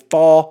 And when we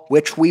fall,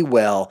 which we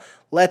will,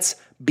 let's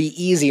be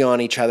easy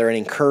on each other and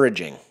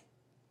encouraging.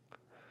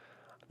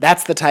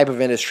 That's the type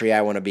of industry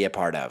I want to be a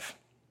part of.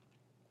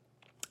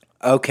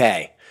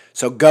 Okay,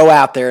 so go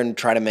out there and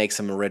try to make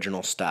some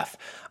original stuff.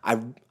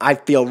 I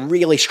feel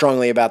really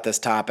strongly about this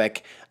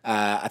topic.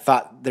 I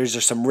thought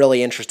there's some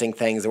really interesting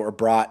things that were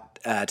brought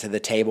to the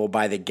table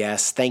by the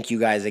guests. Thank you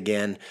guys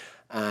again.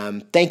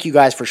 Thank you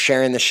guys for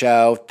sharing the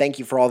show. Thank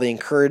you for all the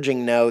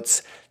encouraging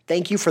notes.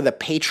 Thank you for the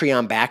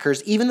Patreon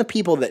backers, even the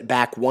people that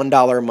back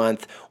 $1 a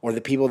month or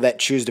the people that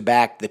choose to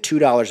back the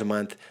 $2 a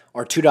month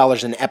or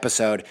 $2 an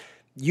episode.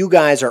 You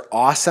guys are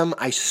awesome.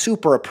 I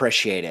super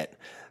appreciate it.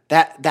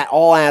 That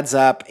all adds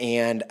up,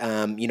 and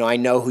I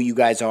know who you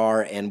guys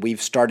are, and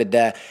we've started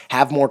to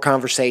have more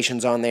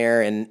conversations on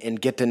there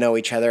and get to know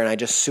each other, and I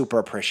just super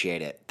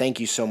appreciate it. Thank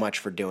you so much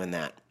for doing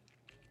that.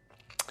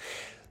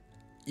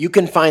 You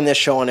can find this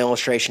show on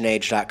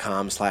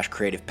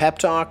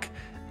illustrationage.com/creativepeptalk.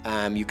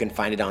 You can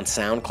find it on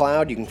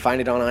SoundCloud. You can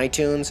find it on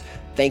iTunes.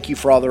 Thank you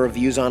for all the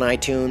reviews on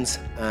iTunes.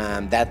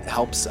 That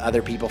helps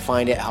other people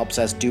find it, helps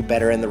us do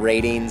better in the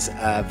ratings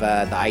of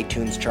the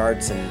iTunes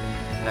charts,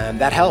 and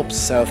that helps.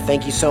 So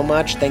thank you so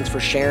much. Thanks for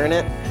sharing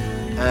it.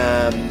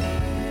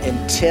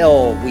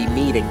 Until we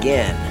meet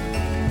again,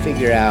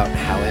 figure out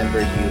however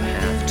you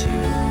have